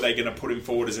were they going to put him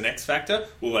forward as an X factor?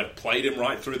 Well, they've played him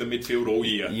right through the midfield all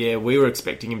year. Yeah, we were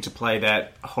expecting him to play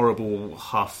that horrible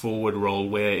half-forward role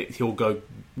where he'll go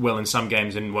well in some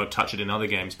games and won't touch it in other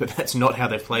games, but that's not how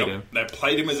they've played him. They've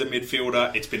played him as a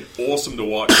midfielder. It's been awesome to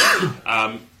watch.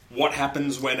 What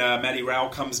happens when Matty Rowell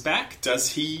comes back? Does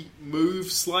he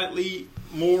move slightly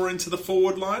more into the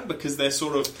forward line? Because they're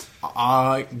sort of...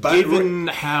 given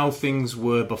how things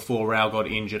were before Rowell got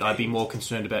injured, I'd be more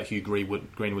concerned about Hugh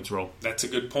Greenwood's role. That's a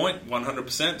good point,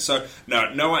 100%. So,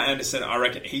 no, Noah Anderson, I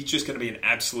reckon he's just going to be an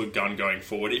absolute gun going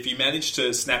forward. If you manage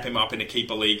to snap him up in a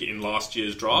keeper league in last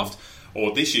year's draft...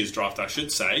 or this year's draft, I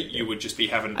should say, you would just be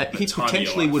having the time he of your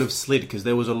potentially life. would have slid because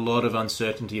there was a lot of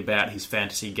uncertainty about his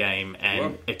fantasy game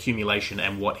and accumulation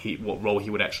and what role he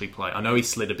would actually play. I know he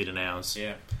slid a bit in ours.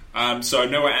 Yeah. So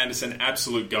Noah Anderson,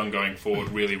 absolute gun going forward,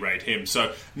 really rate him.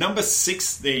 So number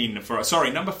 15 for us.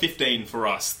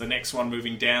 The next one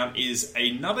moving down is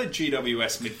another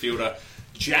GWS midfielder,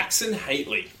 Jackson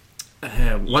Hately.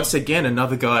 Once again,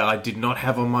 another guy I did not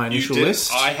have on my initial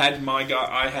list. I had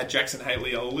Jackson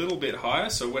Hately a little bit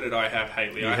higher. So where did I have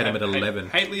Hately? I had him at 11.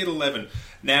 Hately at 11.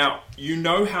 Now, you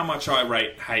know how much I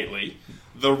rate Hately.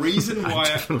 The reason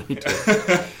why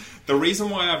the reason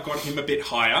why I've got him a bit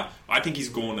higher, I think he's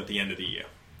gone at the end of the year.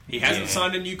 He hasn't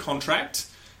signed a new contract.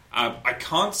 I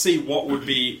can't see what would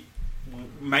be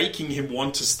making him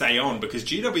want to stay on because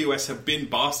GWS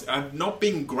have not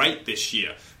been great this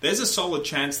year. There's a solid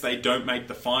chance they don't make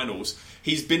the finals.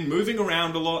 He's been moving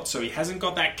around a lot, so he hasn't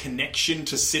got that connection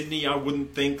to Sydney, I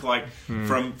wouldn't think,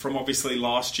 from obviously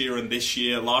last year and this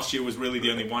year. Last year was really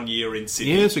the only 1 year in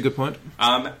Sydney. Yeah, that's a good point.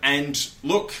 And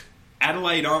look,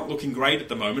 Adelaide aren't looking great at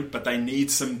the moment, but they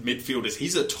need some midfielders.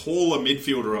 He's a taller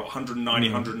midfielder at 190,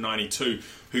 192,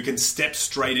 who can step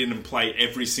straight in and play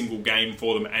every single game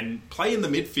for them and play in the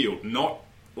midfield, not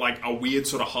like a weird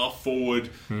sort of half-forward,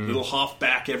 little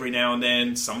half-back every now and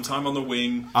then, sometime on the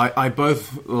wing. I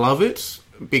both love it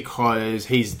because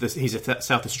he's a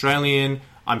South Australian.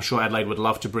 I'm sure Adelaide would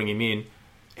love to bring him in.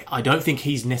 I don't think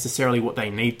he's necessarily what they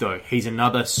need, though. He's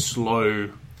another slow,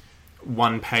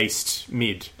 one-paced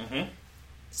mid. Mm-hmm.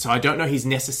 So I don't know he's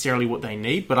necessarily what they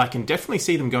need, but I can definitely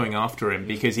see them going after him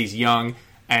because he's young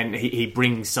and he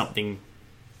brings something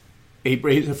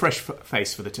He's a fresh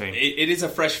face for the team. It is a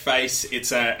fresh face.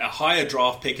 It's a higher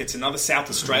draft pick. It's another South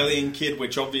Australian kid,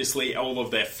 which obviously all of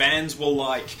their fans will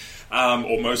like,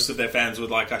 or most of their fans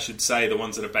would like, I should say, the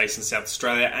ones that are based in South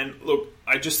Australia. And look,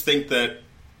 I just think that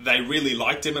they really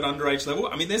liked him at underage level.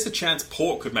 I mean, there's a chance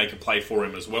Port could make a play for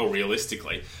him as well,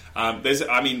 realistically.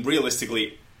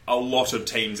 Realistically, a lot of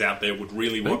teams out there would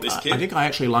really want this kid. I think I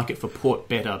actually like it for Port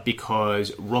better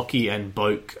because Rocky and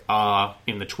Boak are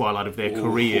in the twilight of their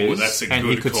careers, that's a and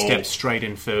good he could call. step straight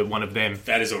in for one of them.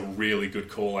 That is a really good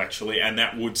call, actually, and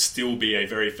that would still be a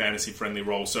very fantasy-friendly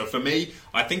role. So for me,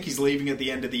 I think he's leaving at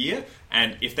the end of the year,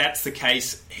 and if that's the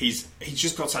case, he's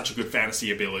just got such a good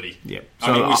fantasy ability. Yeah.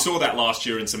 I mean, we saw that last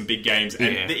year in some big games,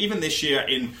 and Yeah. even this year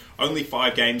in only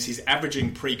 5 games, he's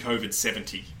averaging pre-COVID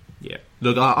 70. Yeah.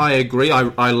 Look, I agree.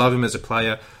 I love him as a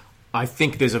player. I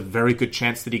think there's a very good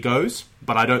chance that he goes,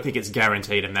 but I don't think it's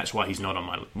guaranteed, and that's why he's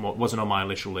wasn't on my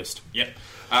initial list. Yep.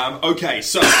 Okay,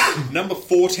 so number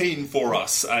 14 for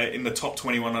us in the top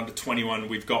 21 under 21,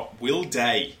 we've got Will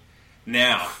Day.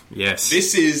 Now, Yes.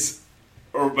 this is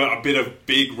a bit of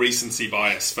big recency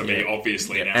bias for me,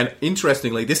 obviously. Yeah. Now. And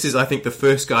interestingly, this is, I think, the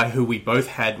first guy who we both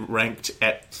had ranked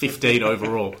at 15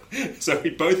 overall. So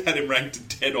we both had him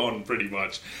ranked dead on, pretty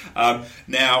much.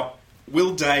 Now,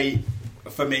 Will Day,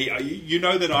 for me, you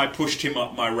know that I pushed him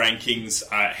up my rankings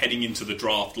heading into the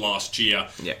draft last year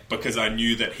because I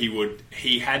knew that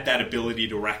he had that ability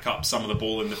to rack up some of the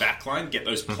ball in the back line, get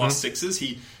those plus sixes.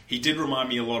 He did remind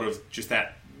me a lot of just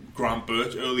that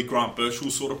early Grant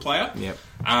Birchall sort of player. Yep.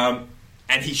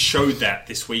 And he showed that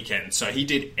this weekend. So he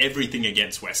did everything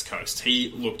against West Coast.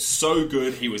 He looked so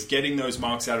good. He was getting those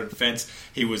marks out of defence.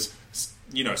 He was,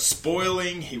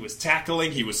 spoiling. He was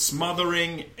tackling. He was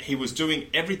smothering. He was doing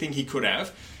everything he could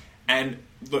have. And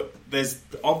look, there's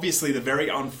obviously the very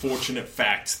unfortunate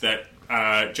fact that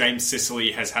James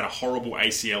Sicily has had a horrible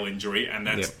ACL injury, and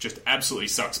that just absolutely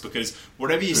sucks because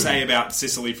whatever you say about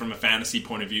Sicily from a fantasy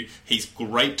point of view, he's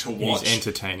great to watch. He's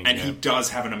entertaining. And he does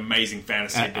have an amazing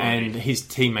fantasy ability. And his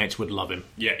teammates would love him.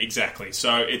 Yeah, exactly.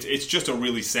 So it's just a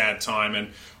really sad time,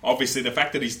 and obviously the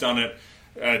fact that he's done it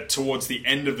towards the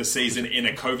end of the season in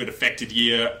a COVID-affected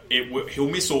year, he'll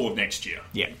miss all of next year.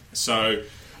 Yeah. So...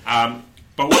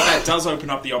 but what that does open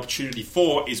up the opportunity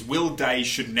for is Will Day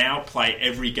should now play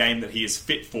every game that he is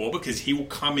fit for because he will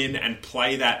come in and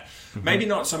play that, maybe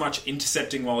not so much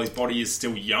intercepting while his body is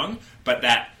still young, but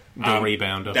that...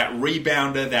 rebounder. That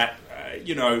rebounder, that,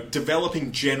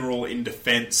 developing general in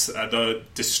defence, the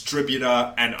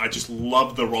distributor, and I just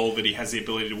love the role that he has the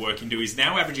ability to work into. He's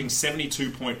now averaging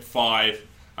 72.8,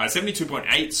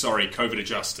 COVID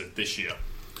adjusted this year.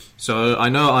 So I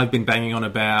know I've been banging on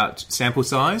about sample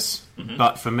size,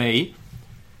 but for me,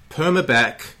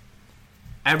 permaback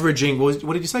averaging, what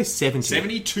did you say, 70?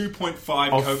 72.5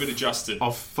 COVID adjusted.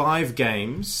 Of 5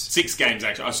 games. 6 games,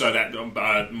 actually. So that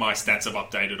my stats have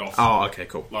updated off. Oh, okay,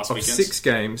 cool. Last weekend. 6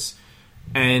 games.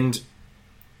 And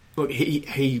look,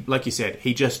 he like you said,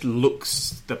 he just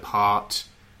looks the part.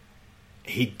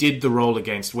 He did the role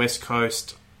against West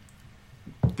Coast.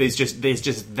 There's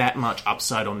just that much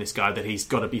upside on this guy that he's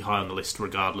got to be high on the list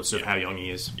regardless of how young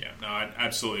he is. Yeah, no, I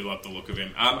absolutely love the look of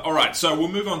him. All right, so we'll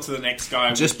move on to the next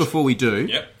guy. Before we do,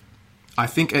 I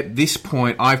think at this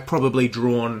point I've probably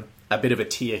drawn a bit of a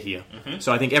tier here.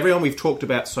 So I think everyone we've talked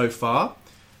about so far,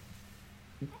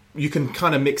 you can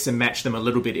kind of mix and match them a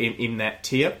little bit in that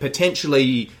tier.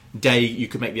 Potentially, Day, you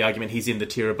could make the argument he's in the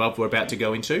tier above we're about to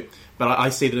go into. But I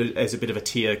see that as a bit of a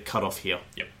tier cut-off here.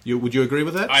 Yep. Would you agree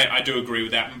with that? I do agree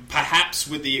with that. Perhaps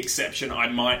with the exception, I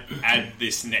might add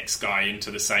this next guy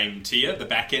into the same tier, the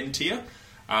back-end tier.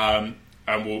 And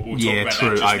we'll talk about true.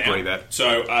 that just I now. agree with that.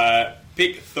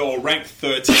 So, ranked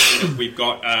 13, we've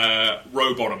got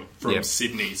Rowbottom from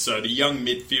Sydney. So the young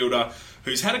midfielder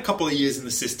who's had a couple of years in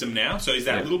the system now. So he's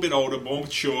that little bit older, more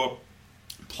mature,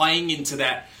 playing into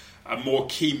that more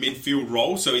key midfield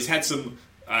role. So he's had some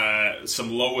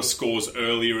lower scores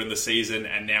earlier in the season,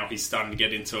 and now he's starting to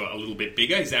get into a little bit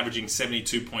bigger. He's averaging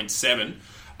 72.7.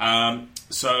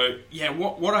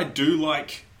 What I do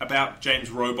like about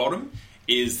James Rowbottom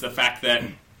is the fact that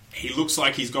he looks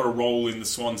like he's got a role in the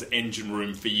Swans' engine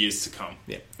room for years to come.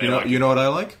 Yeah. You know what I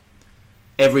like?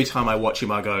 Every time I watch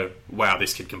him, I go, wow,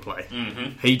 this kid can play.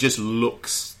 He just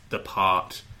looks the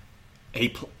part.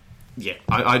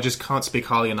 I just can't speak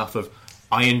highly enough of...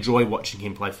 I enjoy watching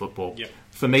him play football. Yep.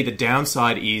 For me, the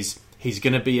downside is he's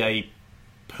going to be a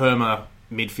perma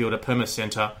midfielder, perma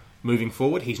centre moving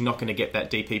forward. He's not going to get that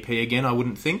DPP again, I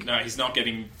wouldn't think. No, he's not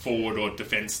getting forward or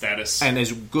defence status. And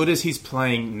as good as he's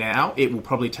playing now, it will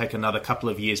probably take another couple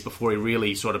of years before he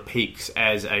really sort of peaks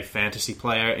as a fantasy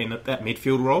player in that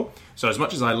midfield role. So as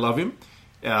much as I love him,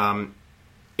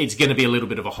 it's going to be a little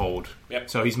bit of a hold. Yep.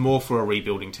 So he's more for a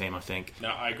rebuilding team, I think. No,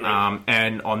 I agree.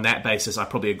 And on that basis, I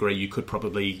probably agree you could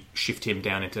probably shift him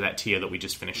down into that tier that we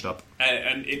just finished up.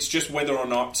 And it's just whether or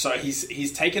not... So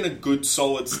he's taken a good,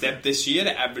 solid step this year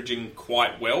to averaging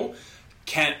quite well.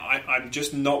 I'm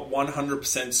just not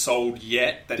 100% sold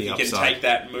yet that he can take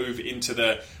that move into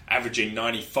the averaging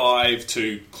 95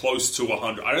 to close to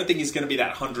 100. I don't think he's going to be that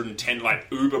 110 like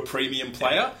uber premium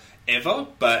player ever,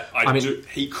 but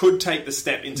he could take the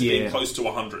step into being close to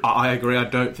 100. I agree. I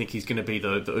don't think he's going to be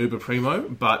the uber primo,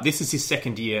 but this is his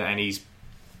second year, and he's...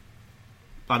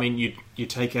 I mean, you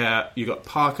take out... You got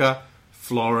Parker,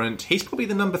 Florent. He's probably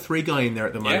the number 3 guy in there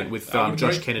at the moment with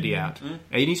Josh Kennedy out. And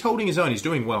he's holding his own. He's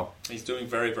doing well. He's doing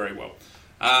very, very well.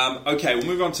 Okay, we'll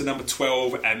move on to number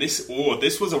 12, and this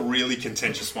was a really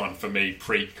contentious one for me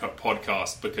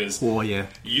pre-podcast because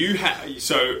you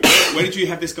so where did you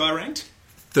have this guy ranked?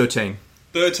 13.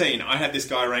 I had this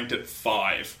guy ranked at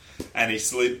 5, and he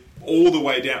slid all the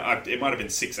way down. It might have been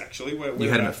 6 actually. Where you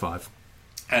had him at 5.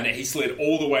 And he slid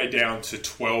all the way down to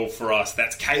 12 for us.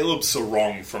 That's Caleb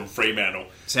Sarong from Fremantle.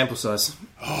 Sample size.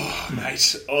 Oh, mate.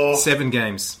 7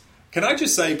 games. Can I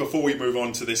just say, before we move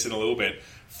on to this in a little bit,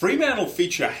 Fremantle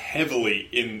feature heavily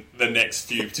in the next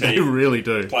few They really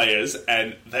do. Players,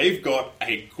 and they've got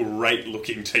a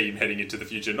great-looking team heading into the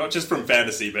future. Not just from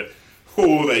fantasy, but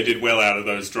they did well out of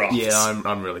those drafts. Yeah,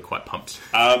 I'm really quite pumped.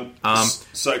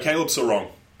 So Caleb Sarong.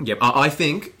 Yep, I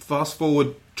think, fast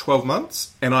forward 12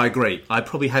 months, and I agree. I'd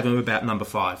probably have him about number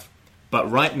 5. But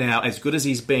right now, as good as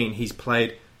he's been, he's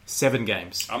played 7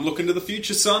 games. I'm looking to the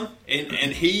future, son,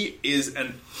 and he is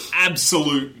an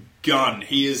absolute gun.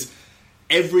 He is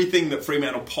everything that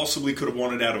Fremantle possibly could have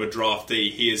wanted out of a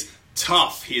draftee. He is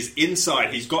tough, he is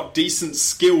inside, he's got decent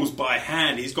skills by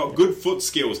hand, he's got good foot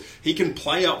skills, he can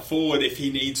play up forward if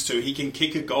he needs to, he can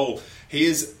kick a goal.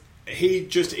 He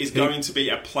just is going to be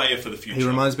a player for the future. He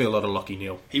reminds me a lot of Lachie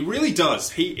Neale. He really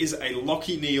does. He is a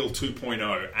Lachie Neale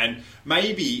 2.0. And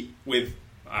maybe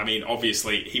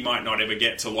obviously, he might not ever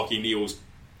get to Lachie Neale's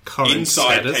current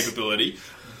inside status capability,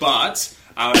 but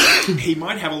he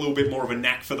might have a little bit more of a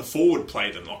knack for the forward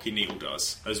play than Lachie Neale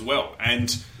does as well.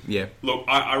 And look,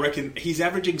 I reckon he's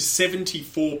averaging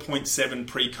 74.7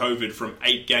 pre-COVID from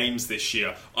 8 games this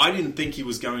year. I didn't think he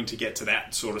was going to get to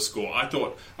that sort of score. I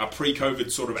thought a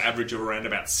pre-COVID sort of average of around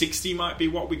about 60 might be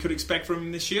what we could expect from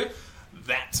him this year.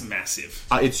 That's massive.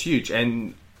 It's huge,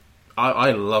 and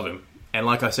I love him. And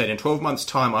like I said, in 12 months'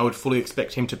 time, I would fully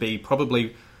expect him to be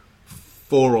probably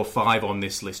 4 or 5 on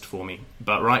this list for me.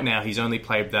 But right now, he's only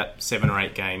played that 7 or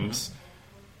 8 games.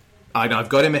 I've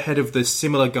got him ahead of the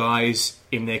similar guys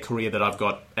in their career that I've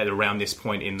got at around this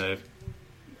point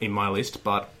in my list.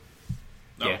 But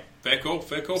fair call.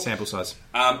 Sample size.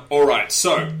 All right,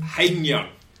 so Hayden Young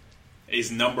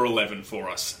is number 11 for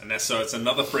us, and it's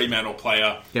another Fremantle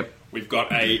player. Yep. We've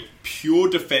got a pure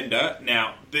defender.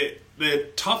 Now, the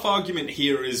tough argument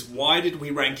here is, why did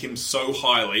we rank him so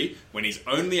highly when he's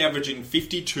only averaging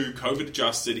 52 COVID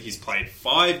adjusted? He's played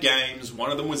 5 games. One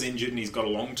of them was injured, and he's got a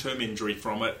long-term injury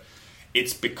from it.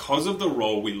 It's because of the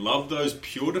role. We love those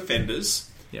pure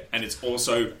defenders, and it's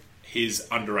also his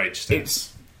underage stats.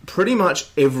 It's pretty much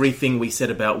everything we said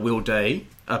about Will Day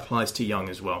applies to Young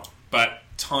as well. But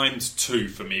times 2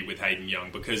 for me with Hayden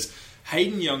Young, because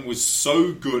Hayden Young was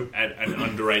so good at an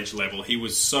underage level. He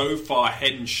was so far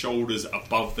head and shoulders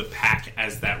above the pack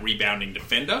as that rebounding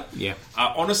defender. Yeah.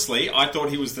 Honestly, I thought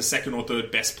he was the 2nd or 3rd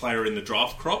best player in the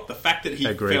draft crop. The fact that he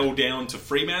fell down to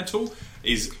Fremantle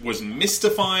was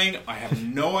mystifying. I have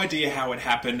no idea how it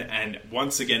happened, and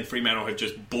once again, Fremantle have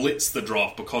just blitzed the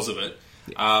draft because of it.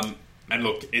 And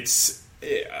look,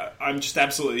 I'm just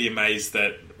absolutely amazed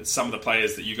that some of the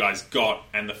players that you guys got,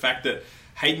 and the fact that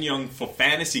Hayden Young, for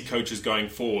fantasy coaches going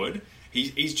forward,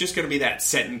 he's just going to be that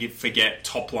set and forget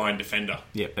top line defender.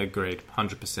 Yep, agreed,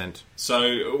 100%.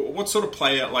 So, what sort of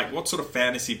player, what sort of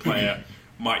fantasy player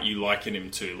might you liken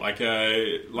him to?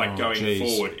 Going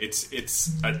forward,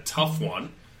 it's a tough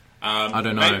one. I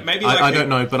don't know. I don't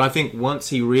know, but I think once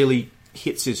he really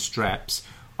hits his straps,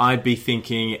 I'd be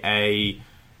thinking a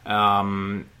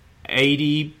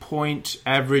 80-point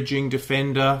averaging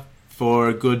defender for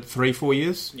a good 3-4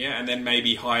 years. Yeah, and then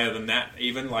maybe higher than that,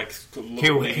 even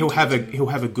he'll have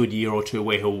a good year or two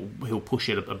where he'll push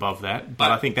it above that.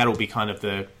 But I think that'll be kind of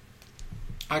the.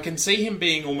 I can see him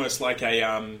being almost like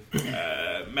a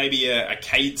maybe a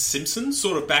Cade Simpson,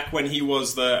 sort of back when he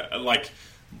was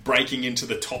breaking into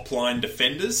the top line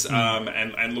defenders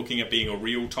and looking at being a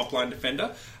real top line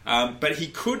defender. But he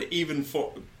could even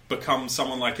become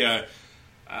someone like a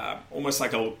almost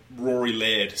like a Rory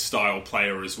Laird style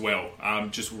player as well.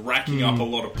 Just racking up a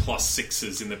lot of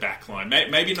 +6s in the back line.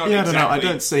 Maybe not. Yeah, exactly. I don't know. I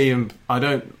don't see him.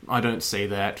 I don't see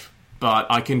that, but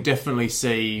I can definitely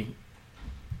see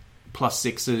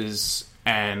 +6s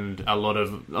and a lot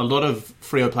of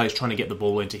Freo players trying to get the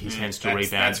ball into his hands to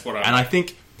rebound. That's what I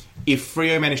think if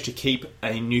Freo managed to keep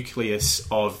a nucleus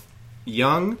of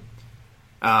Young,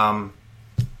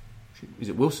 is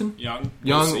it Wilson? Young,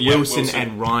 Wilson,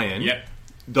 and Ryan. Yep.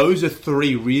 Those are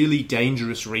three really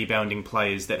dangerous rebounding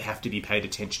players that have to be paid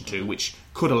attention to, which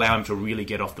could allow him to really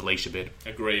get off the leash a bit.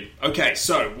 Agreed. Okay,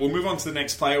 so we'll move on to the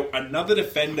next player. Another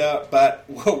defender, but,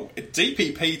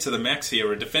 DPP to the max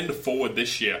here. A defender forward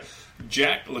this year.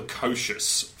 Jack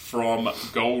Lukosius from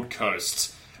Gold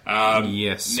Coast.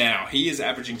 Yes. Now, he is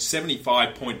averaging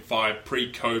 75.5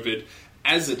 pre-COVID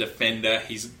as a defender.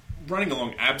 He's running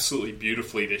along absolutely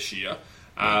beautifully this year.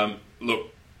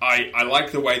 Look, I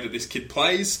like the way that this kid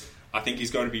plays. I think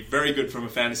he's going to be very good from a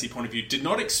fantasy point of view. Did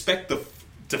not expect the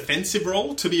defensive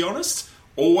role, to be honest.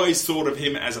 Always thought of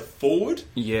him as a forward.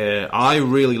 Yeah, I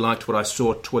really liked what I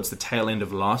saw towards the tail end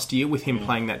of last year with him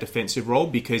playing that defensive role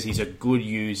because he's a good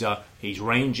user. He's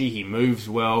rangy, he moves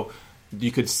well.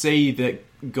 You could see that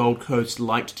Gold Coast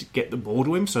liked to get the ball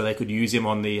to him so they could use him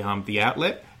on the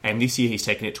outlet. And this year he's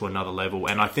taken it to another level.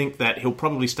 And I think that he'll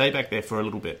probably stay back there for a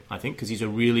little bit, I think, because he's a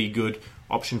really good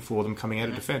option for them coming out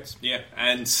of defence. Yeah,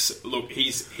 and look,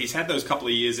 he's had those couple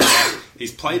of years in there.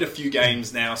 He's played a few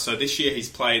games now, so this year he's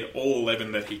played all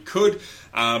 11 that he could.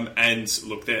 And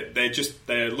look,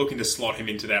 they're looking to slot him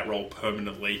into that role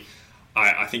permanently.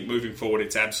 I think moving forward,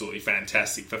 it's absolutely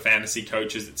fantastic for fantasy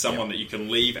coaches. It's someone that you can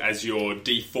leave as your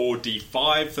D4,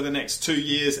 D5 for the next 2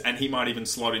 years, and he might even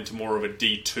slot into more of a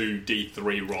D2,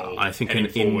 D3 role. I think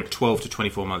in 12 to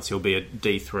 24 months he'll be a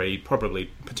D3,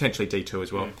 potentially D2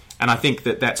 as well. And I think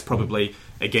that's probably,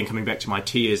 again, coming back to my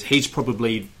tiers, he's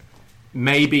probably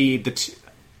maybe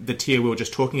the tier we were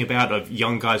just talking about of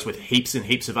young guys with heaps and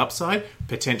heaps of upside,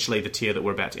 potentially the tier that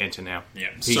we're about to enter now. Yeah,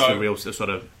 he's the real sort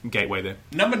of gateway there.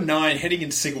 Number 9, heading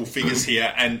into single figures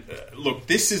here, and look,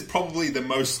 this is probably the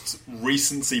most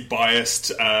recency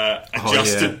biased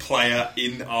adjusted player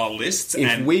in our list.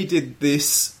 If we did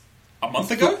this a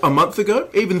month ago,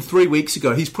 even 3 weeks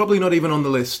ago, he's probably not even on the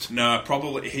list. No,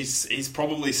 probably he's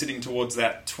probably sitting towards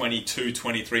that 22,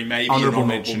 23, maybe honourable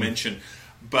an honourable mention.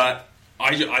 But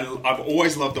I've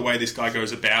always loved the way this guy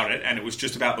goes about it, and it was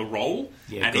just about the role,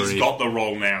 and he's got the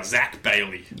role now. Zach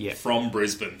Bailey from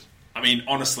Brisbane. I mean,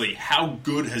 honestly, how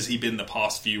good has he been the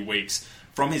past few weeks?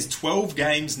 From his 12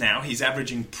 games now, he's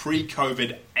averaging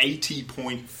pre-COVID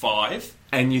 80.5.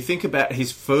 And you think about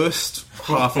his first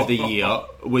half of the year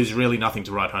was really nothing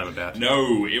to write home about.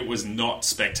 No, it was not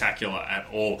spectacular at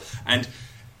all. And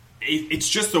it's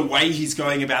just the way he's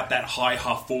going about that high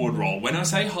half forward role. When I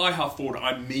say high half forward,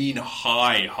 I mean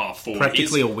high half forward.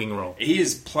 Practically a wing role. He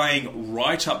is playing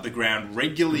right up the ground,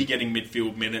 regularly getting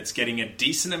midfield minutes, getting a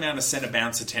decent amount of centre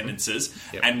bounce attendances.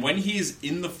 Yep. And when he is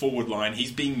in the forward line,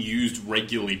 he's being used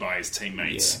regularly by his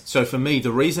teammates. Yeah. So for me,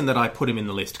 the reason that I put him in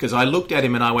the list, because I looked at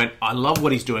him and I went, I love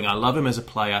what he's doing. I love him as a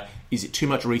player. Is it too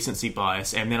much recency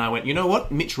bias? And then I went, you know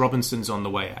what? Mitch Robinson's on the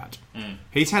way out.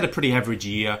 He's had a pretty average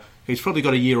year. He's probably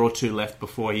got a year or two left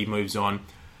before he moves on.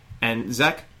 And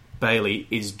Zach Bailey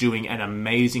is doing an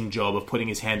amazing job of putting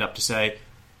his hand up to say,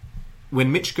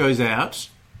 when Mitch goes out,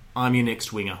 I'm your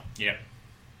next winger. Yeah.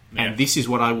 And this is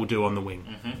what I will do on the wing.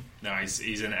 Mm-hmm. No,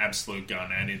 he's an absolute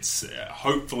gun. And it's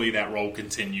hopefully that role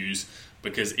continues.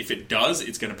 Because if it does,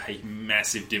 it's going to pay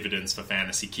massive dividends for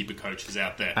fantasy keeper coaches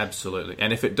out there. Absolutely.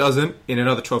 And if it doesn't, in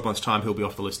another 12 months' time, he'll be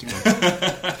off the list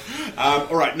again.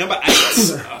 All right, number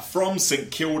 8 from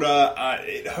St Kilda.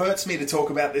 It hurts me to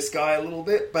talk about this guy a little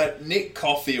bit, but Nick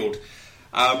Caulfield.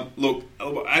 Look,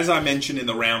 as I mentioned in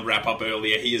the round wrap-up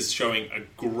earlier, he is showing a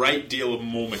great deal of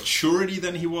more maturity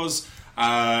than he was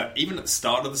even at the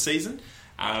start of the season.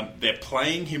 They're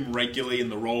playing him regularly in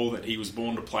the role that he was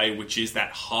born to play, which is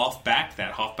that halfback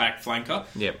flanker,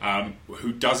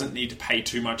 who doesn't need to pay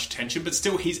too much attention, but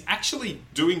still he's actually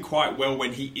doing quite well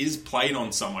when he is playing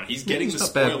on someone. He's getting the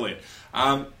spoil in.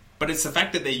 But it's the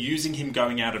fact that they're using him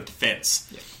going out of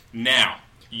defence. Yeah. Now,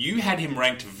 you had him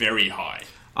ranked very high.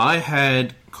 I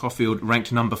had Caulfield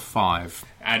ranked number 5.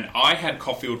 And I had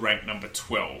Caulfield ranked number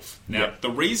 12. Now,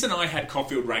 the reason I had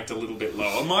Caulfield ranked a little bit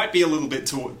lower might be a little bit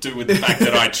to do with the fact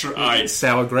that I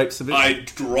sour grapes a bit? I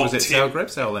dropped Was it sour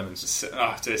grapes, sour lemons?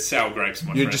 Sour grapes,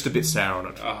 my You're friend. just a bit sour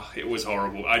on it. It was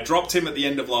horrible. I dropped him at the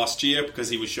end of last year because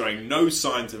he was showing no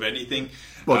signs of anything.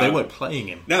 Well, they weren't playing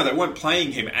him. No, they weren't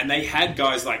playing him, and they had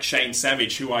guys like Shane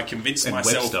Savage, who I convinced And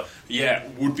myself,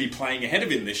 Webster. would be playing ahead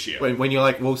of him this year. When you're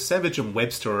like, well, Savage and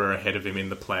Webster are ahead of him in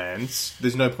the plans,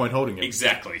 there's no point holding him.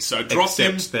 Exactly. So dropped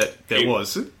him. Except that there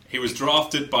was. He was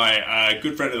drafted by a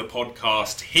good friend of the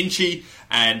podcast, Hinchy,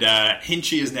 and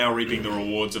Hinchy is now reaping the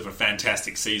rewards of a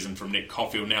fantastic season from Nick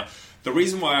Caulfield. Now, the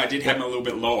reason why I did have him a little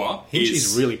bit lower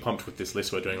Hinchy's really pumped with this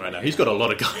list we're doing right now. He's got a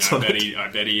lot of guys on it. I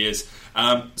bet he is.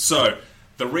 So,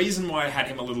 the reason why I had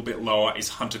him a little bit lower is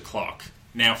Hunter Clark.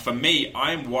 Now, for me,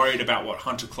 I'm worried about what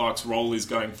Hunter Clark's role is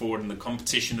going forward and the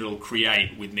competition it'll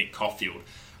create with Nick Caulfield.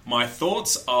 My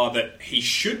thoughts are that he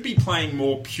should be playing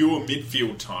more pure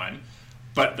midfield time,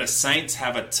 but the Saints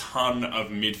have a ton of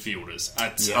midfielders.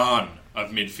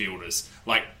 Of midfielders.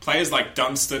 Like players like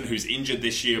Dunstan, who's injured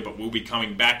this year but will be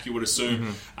coming back, you would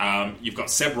assume. You've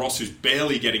got Seb Ross, who's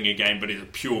barely getting a game but is a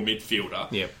pure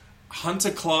midfielder. Yep.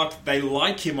 Hunter Clark, they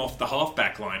like him off the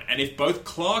halfback line. And if both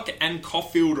Clark and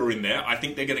Caulfield are in there, I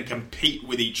think they're going to compete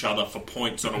with each other for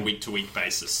points on a week-to-week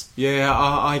basis. Yeah,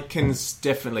 I can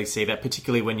definitely see that,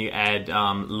 particularly when you add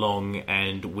Long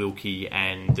and Wilkie,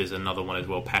 and there's another one as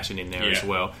well, Patton in there as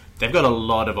well. They've got a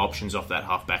lot of options off that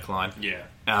halfback line. Yeah.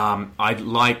 I'd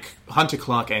like Hunter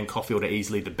Clark and Caulfield are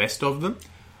easily the best of them.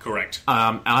 Correct.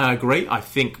 I agree. I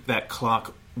think that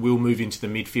Clark will move into the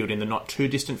midfield in the not too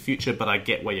distant future, but I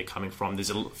get where you're coming from. There's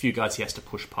a few guys he has to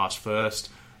push past first.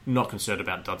 Not concerned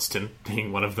about Dunstan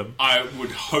being one of them. I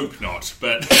would hope not,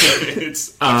 but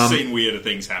I've seen weirder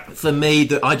things happen. For me,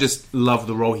 I just love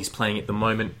the role he's playing at the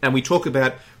moment. And we talk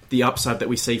about the upside that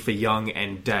we see for Young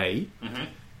and Day.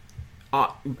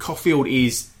 Caulfield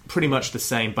is pretty much the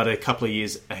same, but a couple of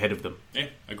years ahead of them. Yeah,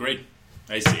 agreed.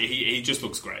 He just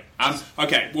looks great.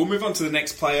 Okay, we'll move on to the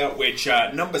next player, which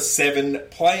number 7,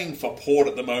 playing for Port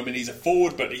at the moment. He's a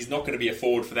forward, but he's not going to be a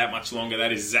forward for that much longer.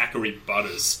 That is Zachary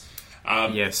Butters.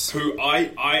 Yes. Who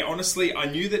I honestly, I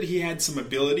knew that he had some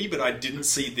ability, but I didn't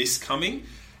see this coming.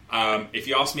 If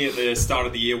you asked me at the start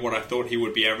of the year what I thought he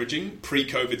would be averaging,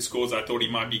 pre-COVID scores, I thought he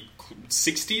might be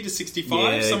 60 to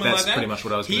 65, something like that. That's pretty much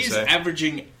what I was going to say. He is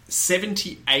averaging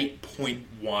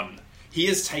 78.1. He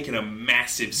has taken a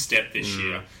massive step this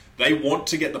year. They want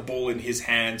to get the ball in his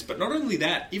hands, but not only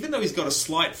that, even though he's got a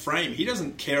slight frame, he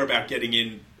doesn't care about getting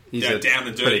in down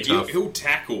and dirty. He'll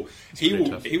tackle.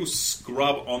 He'll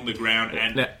scrub on the ground.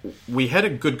 And now, we had a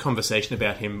good conversation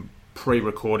about him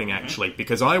pre-recording, actually,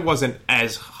 because I wasn't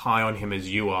as high on him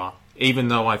as you are, even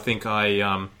though I think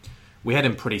we had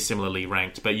him pretty similarly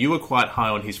ranked, but you were quite high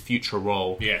on his future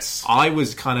role. Yes. I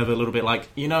was kind of a little bit like,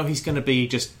 he's going to be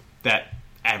just that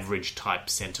average type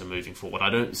centre moving forward.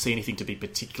 I don't see anything to be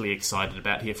particularly excited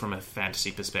about here from a fantasy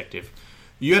perspective.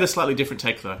 You had a slightly different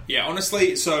take, though. Yeah,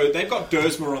 honestly, so they've got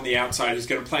Dersma on the outside, who's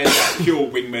going to play as that pure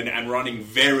wingman and running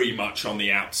very much on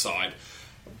the outside.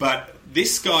 But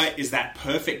this guy is that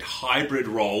perfect hybrid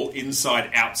role,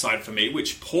 inside-outside for me,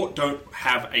 which Port don't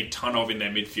have a ton of in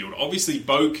their midfield. Obviously,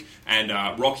 Boak and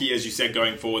Rocky, as you said,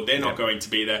 going forward, they're not going to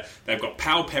be there. They've got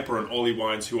Powell Pepper and Ollie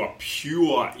Wines, who are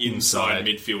pure inside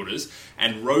midfielders.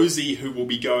 And Rosie, who will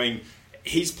be going...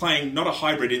 He's playing not a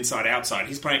hybrid inside-outside.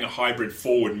 He's playing a hybrid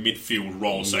forward midfield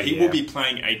role. So he will be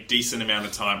playing a decent amount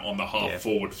of time on the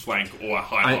half-forward flank or a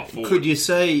high half-forward. Could you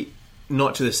say...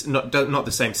 Not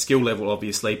the same skill level,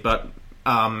 obviously, but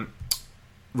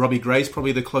Robbie Gray's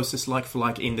probably the closest like for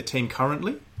like in the team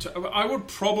currently. I would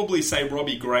probably say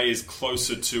Robbie Gray is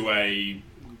closer to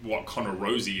what Connor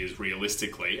Rosie is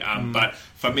realistically, but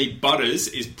for me, Butters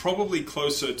is probably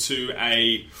closer to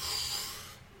a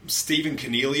Stephen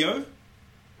Cornelio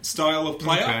style of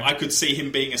player. Okay. I could see him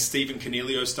being a Stephen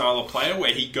Cornelio style of player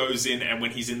where he goes in and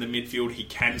when he's in the midfield he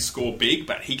can score big,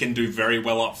 but he can do very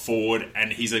well up forward,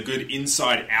 and he's a good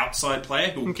inside-outside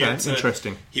player.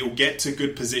 Interesting. He'll get to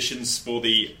good positions for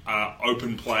the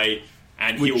open play,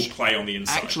 and he'll play on the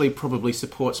inside. Actually probably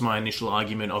supports my initial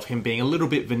argument of him being a little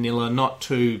bit vanilla, not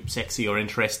too sexy or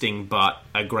interesting, but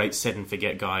a great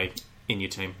set-and-forget guy in your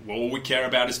team. Well, all we care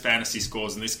about is fantasy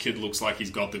scores, and this kid looks like he's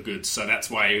got the goods, so that's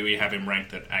why we have him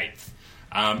ranked at 8th.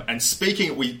 And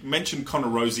speaking, we mentioned Connor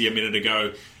Rosie a minute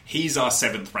ago. He's our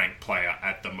 7th ranked player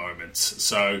at the moment.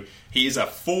 So he is a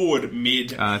forward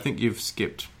mid. I think you've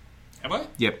skipped. Have I?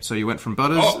 Yep, so you went from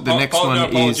Butters. The next one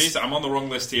apologies. I'm on the wrong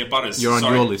list here. Butters. You're on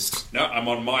your list. No, I'm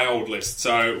on my old list.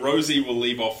 So Rosie will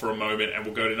leave off for a moment, and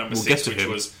we'll go to number 6, which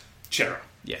was Chera.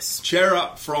 Yes.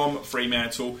 Chera from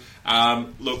Fremantle.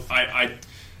 Look, I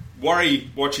worry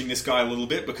watching this guy a little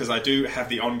bit because I do have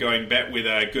the ongoing bet with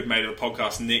a good mate of the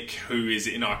podcast, Nick, who is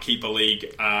in our keeper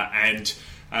league, and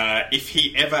if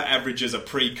he ever averages a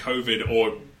pre-COVID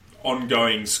or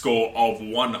ongoing score of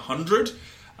 100,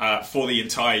 for the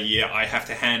entire year. I have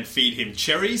to hand feed him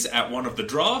cherries at one of the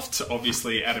drafts.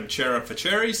 Obviously, Adam Chera for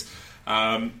cherries.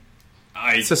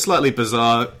 It's a slightly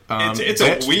bizarre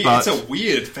it's a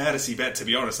weird fantasy bet, to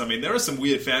be honest. I mean, there are some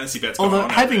weird fantasy bets going on.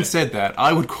 Although, having said that,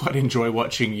 I would quite enjoy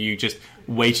watching you just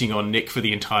waiting on Nick for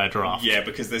the entire draft. Yeah,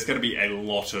 because there's going to be a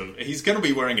lot of... He's going to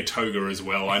be wearing a toga as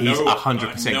well. He's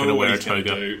 100% going to wear a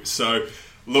toga. So,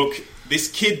 look, this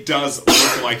kid does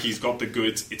look like he's got the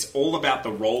goods. It's all about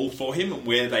the role for him and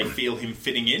where they feel him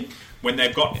fitting in. When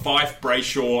they've got Fife,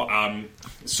 Brayshaw,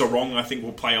 Sarong, I think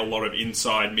will play a lot of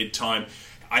inside mid-time.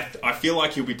 I feel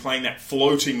like he'll be playing that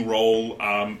floating role,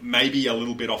 maybe a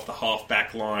little bit off the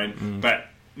half-back line, but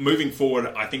moving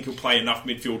forward, I think he'll play enough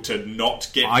midfield to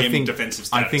not get defensive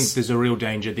status. I think there's a real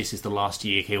danger this is the last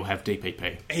year he'll have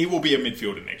DPP. He will be a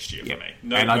midfielder next year for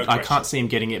me. I can't see him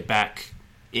getting it back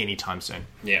anytime soon.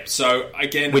 Yeah, so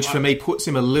again... Which for me puts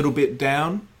him a little bit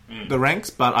down the ranks,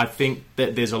 but I think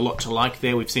that there's a lot to like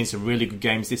there. We've seen some really good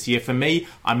games this year. For me,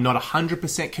 I'm not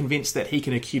 100% convinced that he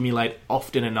can accumulate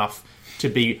often enough to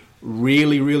be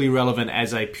really, really relevant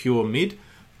as a pure mid,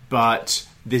 but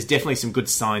there's definitely some good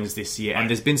signs this year, and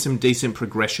there's been some decent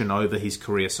progression over his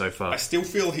career so far. I still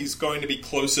feel he's going to be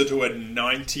closer to a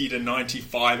 90 to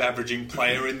 95 averaging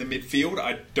player in the midfield.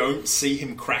 I don't see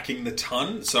him cracking the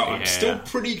ton, so I'm still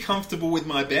pretty comfortable with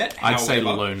my bet. I'd say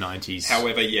low 90s.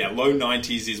 However, low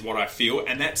 90s is what I feel,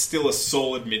 and that's still a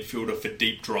solid midfielder for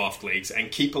deep draft leagues,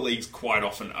 and keeper leagues quite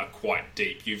often are quite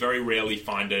deep. You very rarely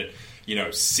find it,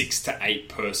 6 to 8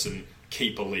 person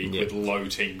keeper league with low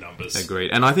team numbers.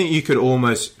 Agreed. And I think you could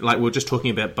almost, like we we're just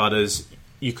talking about Butters,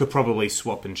 you could probably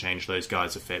swap and change those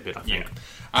guys a fair bit, I think.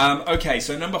 Yeah. Okay,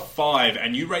 so number 5,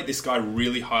 and you rate this guy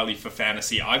really highly for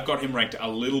fantasy. I've got him ranked a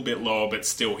little bit lower, but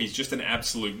still, he's just an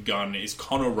absolute gun, is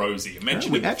Connor Rosie. I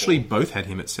mentioned we actually both had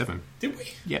him at 7. Did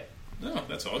we? Yeah. Oh,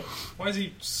 that's odd. Why has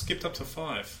he skipped up to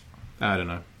 5? I don't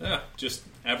know. Yeah, just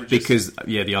averages. Because,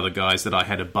 the other guys that I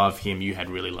had above him, you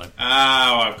had really low. Oh,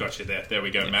 I've got you there. There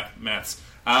we go, maths.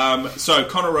 So,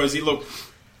 Connor Rosie, look,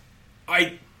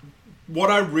 what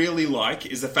I really like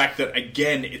is the fact that,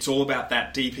 again, it's all about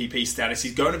that DPP status.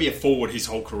 He's going to be a forward his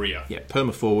whole career. Yeah,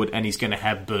 perma forward, and he's going to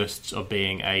have bursts of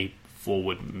being a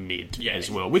forward mid as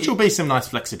well, which will be some nice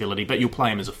flexibility, but you'll play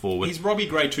him as a forward. He's Robbie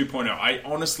Gray 2.0. I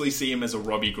honestly see him as a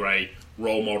Robbie Gray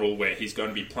role model where he's going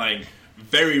to be playing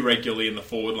very regularly in the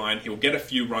forward line. He'll get a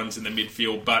few runs in the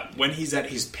midfield, but when he's at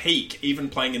his peak, even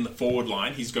playing in the forward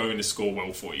line, he's going to score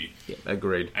well for you. Yeah,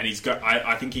 agreed. And he's got.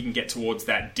 I think he can get towards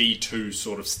that D2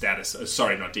 sort of status.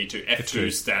 Sorry, not D2,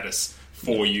 F2 status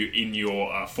for you in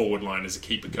your forward line as a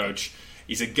keeper coach.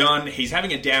 He's a gun. He's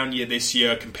having a down year this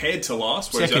year compared to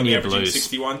last, where he's only averaging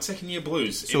 61. Second year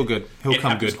blues. It's all good. He'll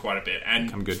come good quite a bit.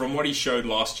 And from what he showed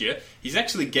last year, he's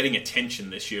actually getting attention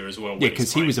this year as well. Yeah,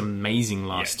 because he was amazing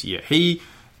last year. He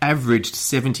averaged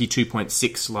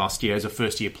 72.6 last year as a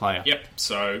first-year player. Yep,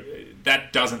 so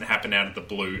that doesn't happen out of the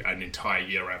blue, an entire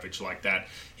year average like that.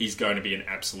 He's going to be an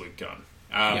absolute gun.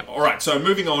 All right, so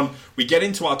moving on, we get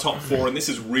into our top 4, and this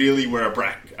is really where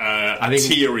a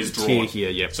tier is drawn. Tier here,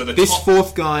 yeah. So this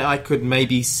fourth guy I could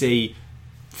maybe see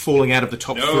falling out of the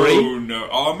top 3. No.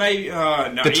 Oh, maybe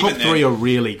no. The top 3 are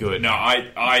really good. No,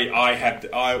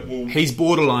 I will. He's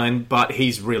borderline, but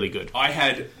he's really good. I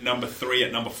had number 3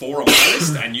 at number 4 on my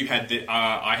list, and you had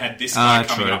I had this guy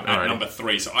coming up at number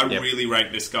 3. So I really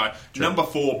rank this guy. True. Number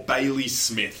 4, Bailey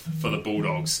Smith for the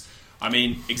Bulldogs. I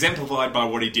mean, exemplified by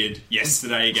what he did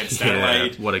yesterday against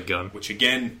Adelaide. What a gun. Which,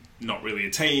 again, not really a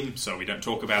team, so we don't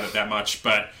talk about it that much.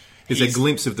 But there's a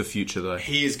glimpse of the future, though.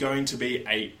 He is going to be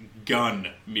a gun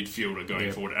midfielder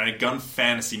going forward, and a gun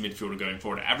fantasy midfielder going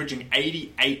forward, averaging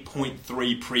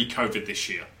 88.3 pre-COVID this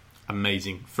year.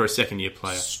 Amazing. For a second-year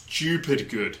player. Stupid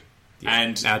good. Yeah.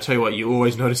 And I'll tell you what, you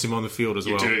always notice him on the field as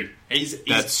well. You do. He's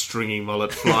that stringy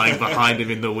mullet flying behind him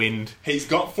in the wind. He's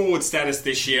got forward status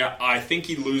this year. I think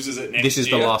he loses it next year. This is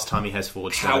the last time he has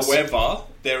forward status. However,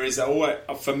 there is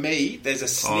for me, there's a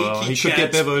sneaky chance could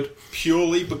get bevoed.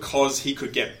 Purely because he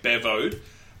could get bevoed,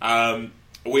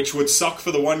 which would suck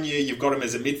for the 1 year you've got him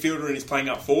as a midfielder and he's playing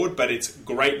up forward, but it's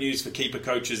great news for keeper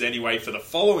coaches anyway for the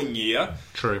following year.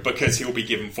 True. Because he'll be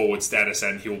given forward status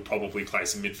and he'll probably play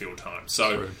some midfield time.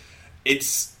 So True.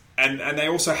 It's... And they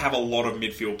also have a lot of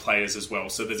midfield players as well,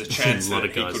 so there's a chance that he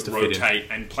could rotate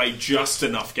and play just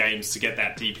enough games to get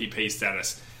that DPP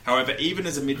status. However, even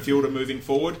as a midfielder moving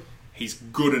forward, he's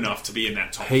good enough to be in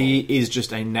that top 4. He is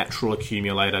just a natural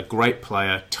accumulator, great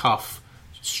player, tough,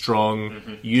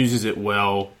 strong, uses it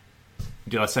well.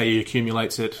 Did I say he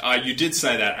accumulates it? You did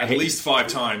say that at least 5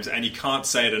 times, and you can't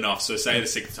say it enough, so say it a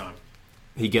 6th time.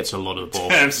 He gets a lot of the ball.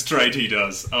 Damn straight he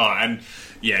does. And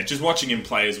Yeah, just watching him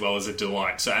play as well is a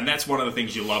delight. So, and that's one of the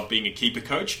things you love being a keeper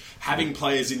coach, having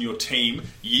players in your team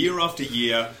year after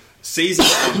year, season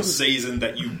after season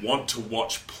that you want to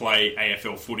watch play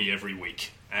AFL footy every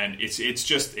week. And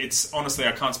it's honestly,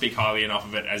 I can't speak highly enough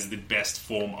of it as the best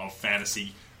form of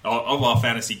fantasy, of our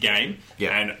fantasy game.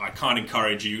 Yeah. And I can't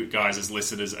encourage you guys as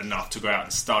listeners enough to go out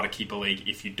and start a keeper league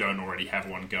if you don't already have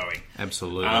one going.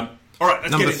 Absolutely. All right,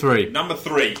 let's Number get three. Number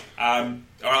three. All right,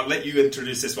 I'll let you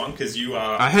introduce this one because you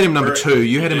are... I had him number 2.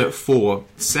 You had him at 4.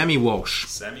 Sammy Walsh.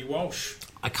 Sammy Walsh.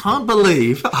 I can't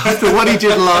believe, after what he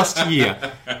did last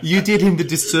year, you did him the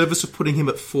disservice of putting him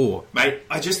at 4. Mate,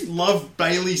 I just love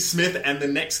Bailey Smith and the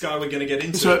next guy we're going to get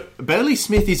into. So, Bailey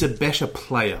Smith is a better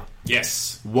player.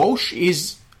 Yes. Walsh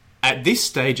is, at this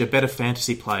stage, a better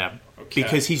fantasy player. Okay.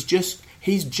 Because he's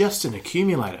just an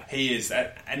accumulator. He is.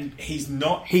 And he's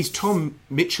not... He's Tom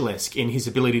Mitchell-esque in his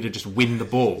ability to just win the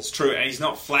ball. It's true, and he's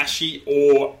not flashy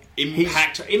or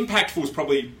impactful is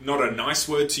probably not a nice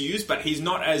word to use, but he's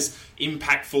not as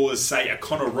impactful as, say, a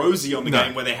Connor Rosie on the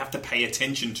game where they have to pay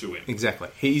attention to him. Exactly.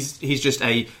 He's just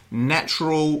a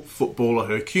natural footballer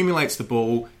who accumulates the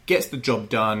ball, gets the job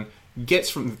done, gets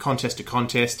from contest to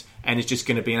contest, and is just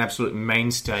going to be an absolute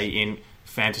mainstay in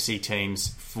fantasy teams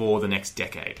for the next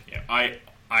decade. Yeah, I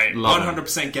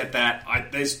 100% get that.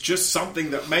 There's just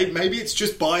something that maybe it's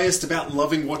just biased about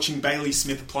loving watching Bailey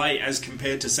Smith play as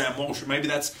compared to Sam Walsh. Maybe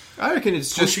that's... I reckon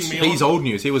it's just pushing me he's on. old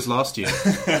news. He was last year.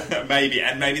 Maybe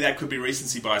that could be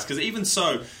recency bias. Because even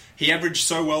so, he averaged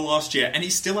so well last year, and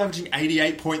he's still averaging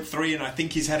 88.3, and I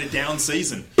think he's had a down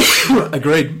season.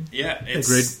 Agreed. Yeah,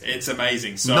 Agreed. It's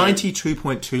amazing. So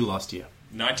 92.2 last year.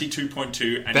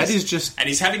 92.2, and that is just... And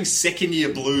he's having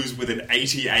second-year blues with an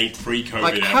 88 pre-COVID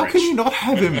average. How can you not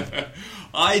have him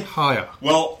higher?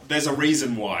 Well, there's a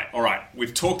reason why. All right,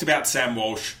 we've talked about Sam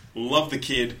Walsh. Love the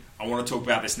kid. I want to talk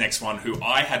about this next one, who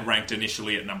I had ranked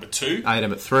initially at number 2. I had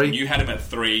him at 3. You had him at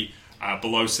 3,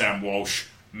 below Sam Walsh.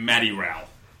 Matty Rowell.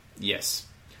 Yes.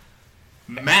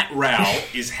 Matt Rowell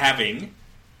is having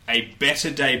a better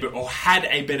debut, or had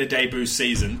a better debut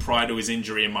season prior to his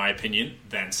injury, in my opinion,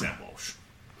 than Sam Walsh.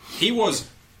 He was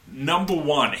number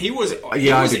 1. He was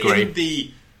I'd agree. in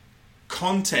the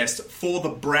contest for the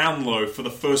Brownlow for the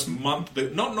first month,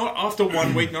 but not after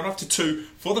 1 week, not after 2,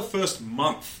 for the first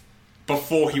month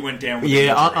before he went down with Yeah,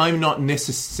 injury. I'm not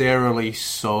necessarily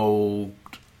sold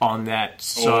on that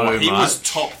so he much. was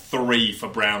top 3 for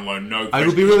Brownlow, no question. It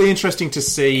would be really interesting to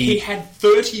see... He had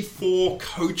 34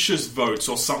 coaches' votes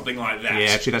or something like that.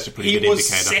 Yeah, actually, that's a pretty good indicator.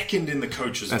 He was second in the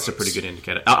coaches' votes. That's a pretty good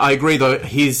indicator. I agree, though.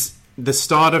 The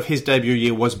start of his debut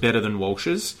year was better than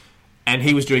Walsh's, and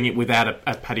he was doing it without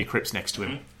a Paddy Cripps next to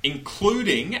him.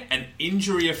 Including an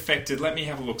injury-affected... Let me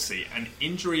have a look-see. An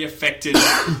injury-affected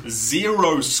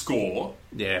 0 score.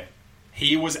 Yeah.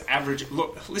 He was average...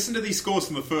 Look, listen to these scores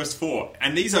from the first 4.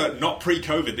 And these are not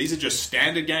pre-COVID. These are just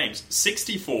standard games.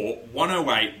 64,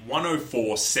 108,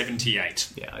 104, 78.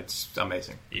 Yeah, it's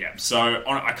amazing. Yeah, so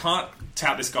I can't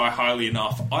tout this guy highly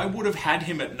enough. I would have had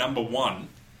him at number 1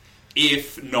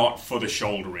 if not for the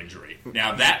shoulder injury.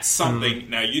 Now, that's something...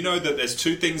 Now, you know that there's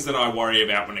 2 things that I worry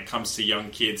about when it comes to young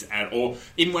kids, or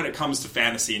even when it comes to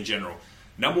fantasy in general.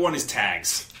 Number 1 is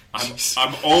tags.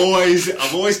 I'm always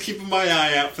keeping my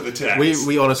eye out for the tags.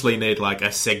 We honestly need like a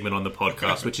segment on the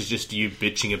podcast, which is just you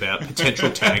bitching about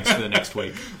potential tags for the next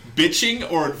week.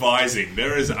 Bitching or advising?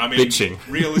 Bitching.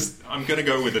 I'm going to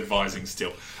go with advising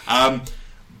still.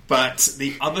 But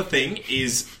the other thing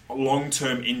is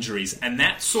long-term injuries, and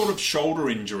that sort of shoulder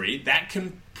injury that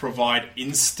can provide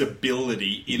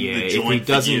instability in the joint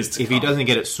for years to come. If he doesn't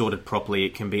get it sorted properly,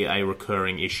 it can be a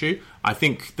recurring issue. I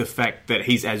think the fact that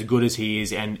he's as good as he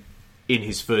is, and in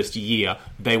his first year,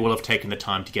 they will have taken the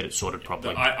time to get it sorted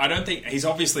properly. I don't think... He's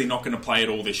obviously not going to play it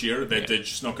all this year. They're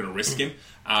just not going to risk him.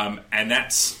 And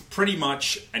that's pretty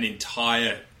much an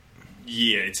entire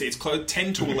year. It's close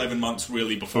 10 to 11 months,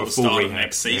 really, before the start of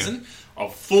next season.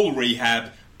 Of full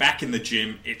rehab, back in the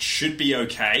gym. It should be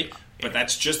okay. But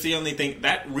that's just the only thing.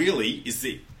 That really is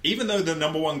the... Even though the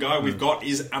number 1 guy we've got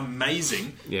is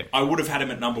amazing, I would have had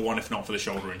him at number 1 if not for the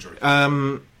shoulder injury.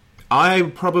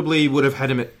 I probably would have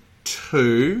had him at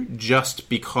 2, just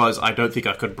because I don't think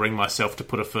I could bring myself to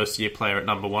put a first-year player at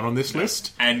number 1 on this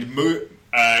list. And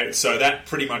so that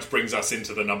pretty much brings us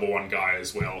into the number 1 guy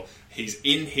as well.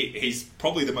 He's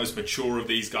probably the most mature of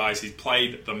these guys. He's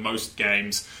played the most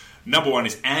games. Number 1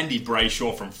 is Andy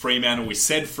Brayshaw from Fremantle. We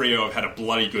said Freo have had a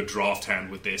bloody good draft hand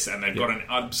with this, and they've got an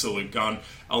absolute gun.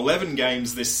 11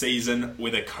 games this season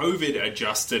with a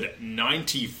COVID-adjusted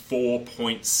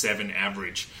 94.7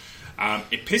 average.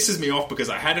 It pisses me off because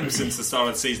I had him since the start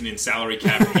of the season in salary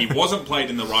cap. He wasn't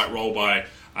played in the right role by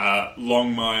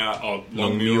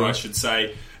Longmuir, I should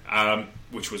say,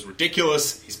 which was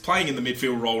ridiculous. He's playing in the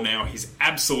midfield role now. He's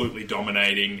absolutely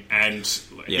dominating, and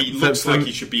he looks like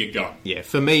he should be a gun. Yeah,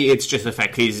 for me, it's just the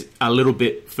fact he's a little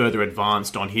bit further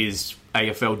advanced on his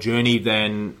AFL journey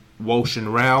than Walsh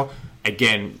and Rao.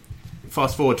 Again,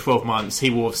 fast forward 12 months, he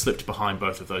will have slipped behind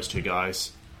both of those two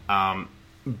guys.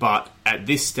 But at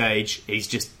this stage, he's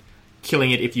just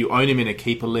killing it. If you own him in a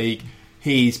keeper league,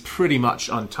 he's pretty much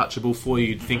untouchable for you,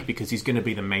 you'd think, because he's going to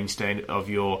be the mainstay of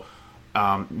your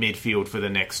midfield for the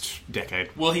next decade.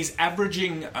 Well, he's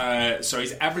averaging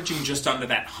just under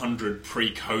that 100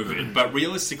 pre-COVID, but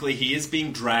realistically, he is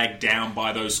being dragged down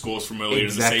by those scores from earlier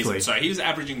in the season. So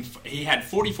he had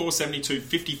 44, 72,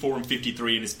 54, and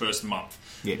 53 in his first month.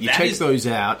 Yeah, you take those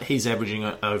out, he's averaging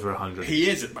over 100. He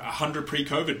is at 100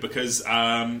 pre-COVID because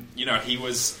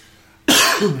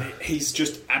he's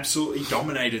just absolutely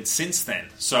dominated since then.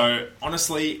 So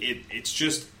honestly, it's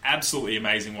just absolutely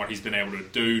amazing what he's been able to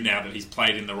do now that he's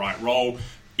played in the right role.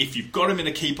 If you've got him in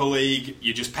a keeper league,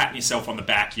 you're just patting yourself on the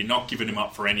back. You're not giving him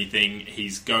up for anything.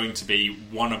 He's going to be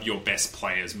one of your best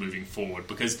players moving forward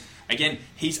because, again,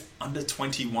 he's under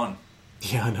 21.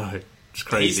 Yeah, I know. It's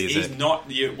crazy, he's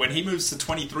not. When he moves to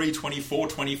 23, 24,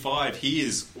 25, he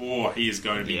is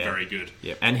going to be very good.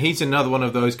 Yeah, and he's another one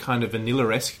of those kind of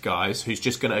vanilla-esque guys who's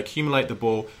just going to accumulate the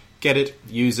ball, get it,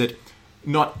 use it.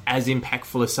 Not as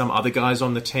impactful as some other guys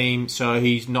on the team, so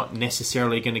he's not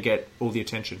necessarily going to get all the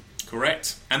attention.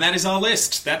 Correct. And that is our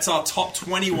list. That's our top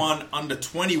 21 under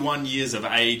 21 years of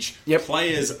age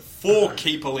players for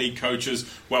Keeper League coaches.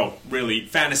 Well, really,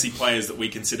 fantasy players that we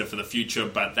consider for the future,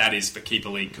 but that is for Keeper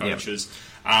League coaches.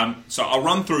 So I'll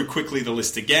run through quickly the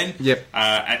list again.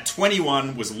 At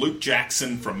 21 was Luke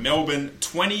Jackson from Melbourne.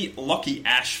 20, Lockie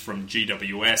Ash from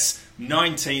GWS.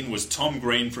 19 was Tom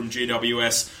Green from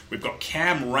GWS. We've got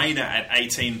Cam Rayner at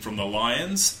 18 from the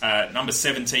Lions. Number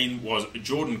 17 was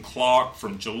Jordan Clark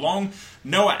from Geelong.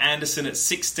 Noah Anderson at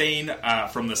 16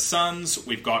 from the Suns.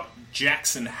 We've got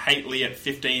Jackson Haitley at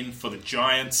 15 for the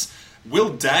Giants.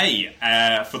 Will Day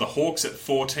for the Hawks at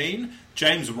 14.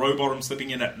 James Rowbottom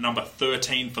slipping in at number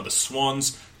 13 for the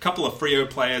Swans. A couple of Freo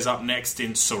players up next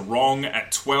in Sarong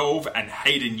at 12 and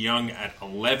Hayden Young at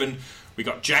 11. We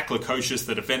got Jack Lukosius,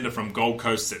 the defender from Gold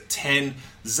Coast, at 10.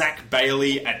 Zach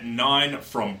Bailey at 9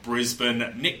 from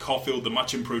Brisbane. Nick Caulfield, the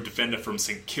much-improved defender from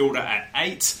St Kilda, at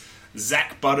 8.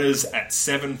 Zach Butters at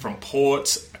 7 from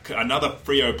Port. Another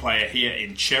Freo player here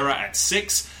in Chera at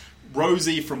 6.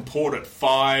 Rosie from Port at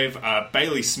 5.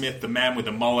 Bailey Smith, the man with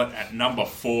the mullet, at number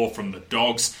 4 from the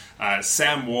Dogs.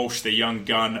 Sam Walsh, the young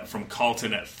gun from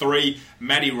Carlton, at 3.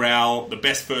 Matty Rowell, the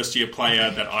best first-year player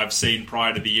that I've seen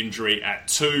prior to the injury, at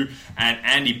 2. And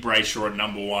Andy Brayshaw at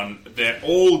number 1. They're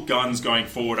all guns going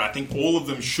forward. I think all of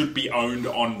them should be owned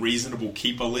on reasonable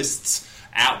keeper lists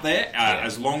out there,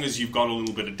 as long as you've got a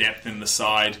little bit of depth in the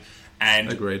side.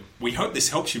 And agreed. We hope this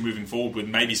helps you moving forward with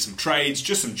maybe some trades,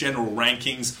 just some general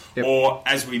rankings, or,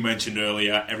 as we mentioned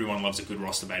earlier, everyone loves a good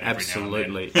roster debate every now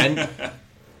and then. And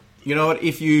you know what?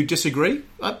 If you disagree,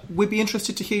 we'd be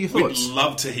interested to hear your thoughts. We'd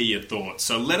love to hear your thoughts.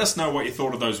 So let us know what you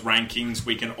thought of those rankings.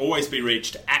 We can always be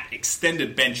reached at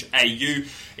Extended Bench AU.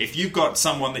 If you've got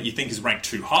someone that you think is ranked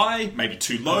too high, maybe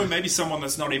too low, maybe someone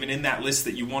that's not even in that list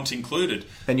that you want included,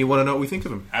 and you want to know what we think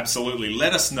of them, absolutely.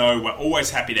 Let us know. We're always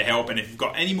happy to help. And if you've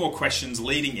got any more questions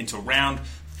leading into round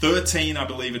 13, I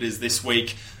believe it is this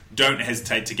week, don't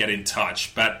hesitate to get in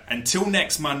touch. But until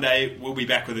next Monday, we'll be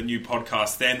back with a new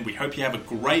podcast then. We hope you have a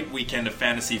great weekend of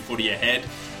fantasy footy ahead,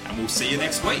 and we'll see you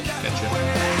next week. Catch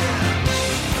you.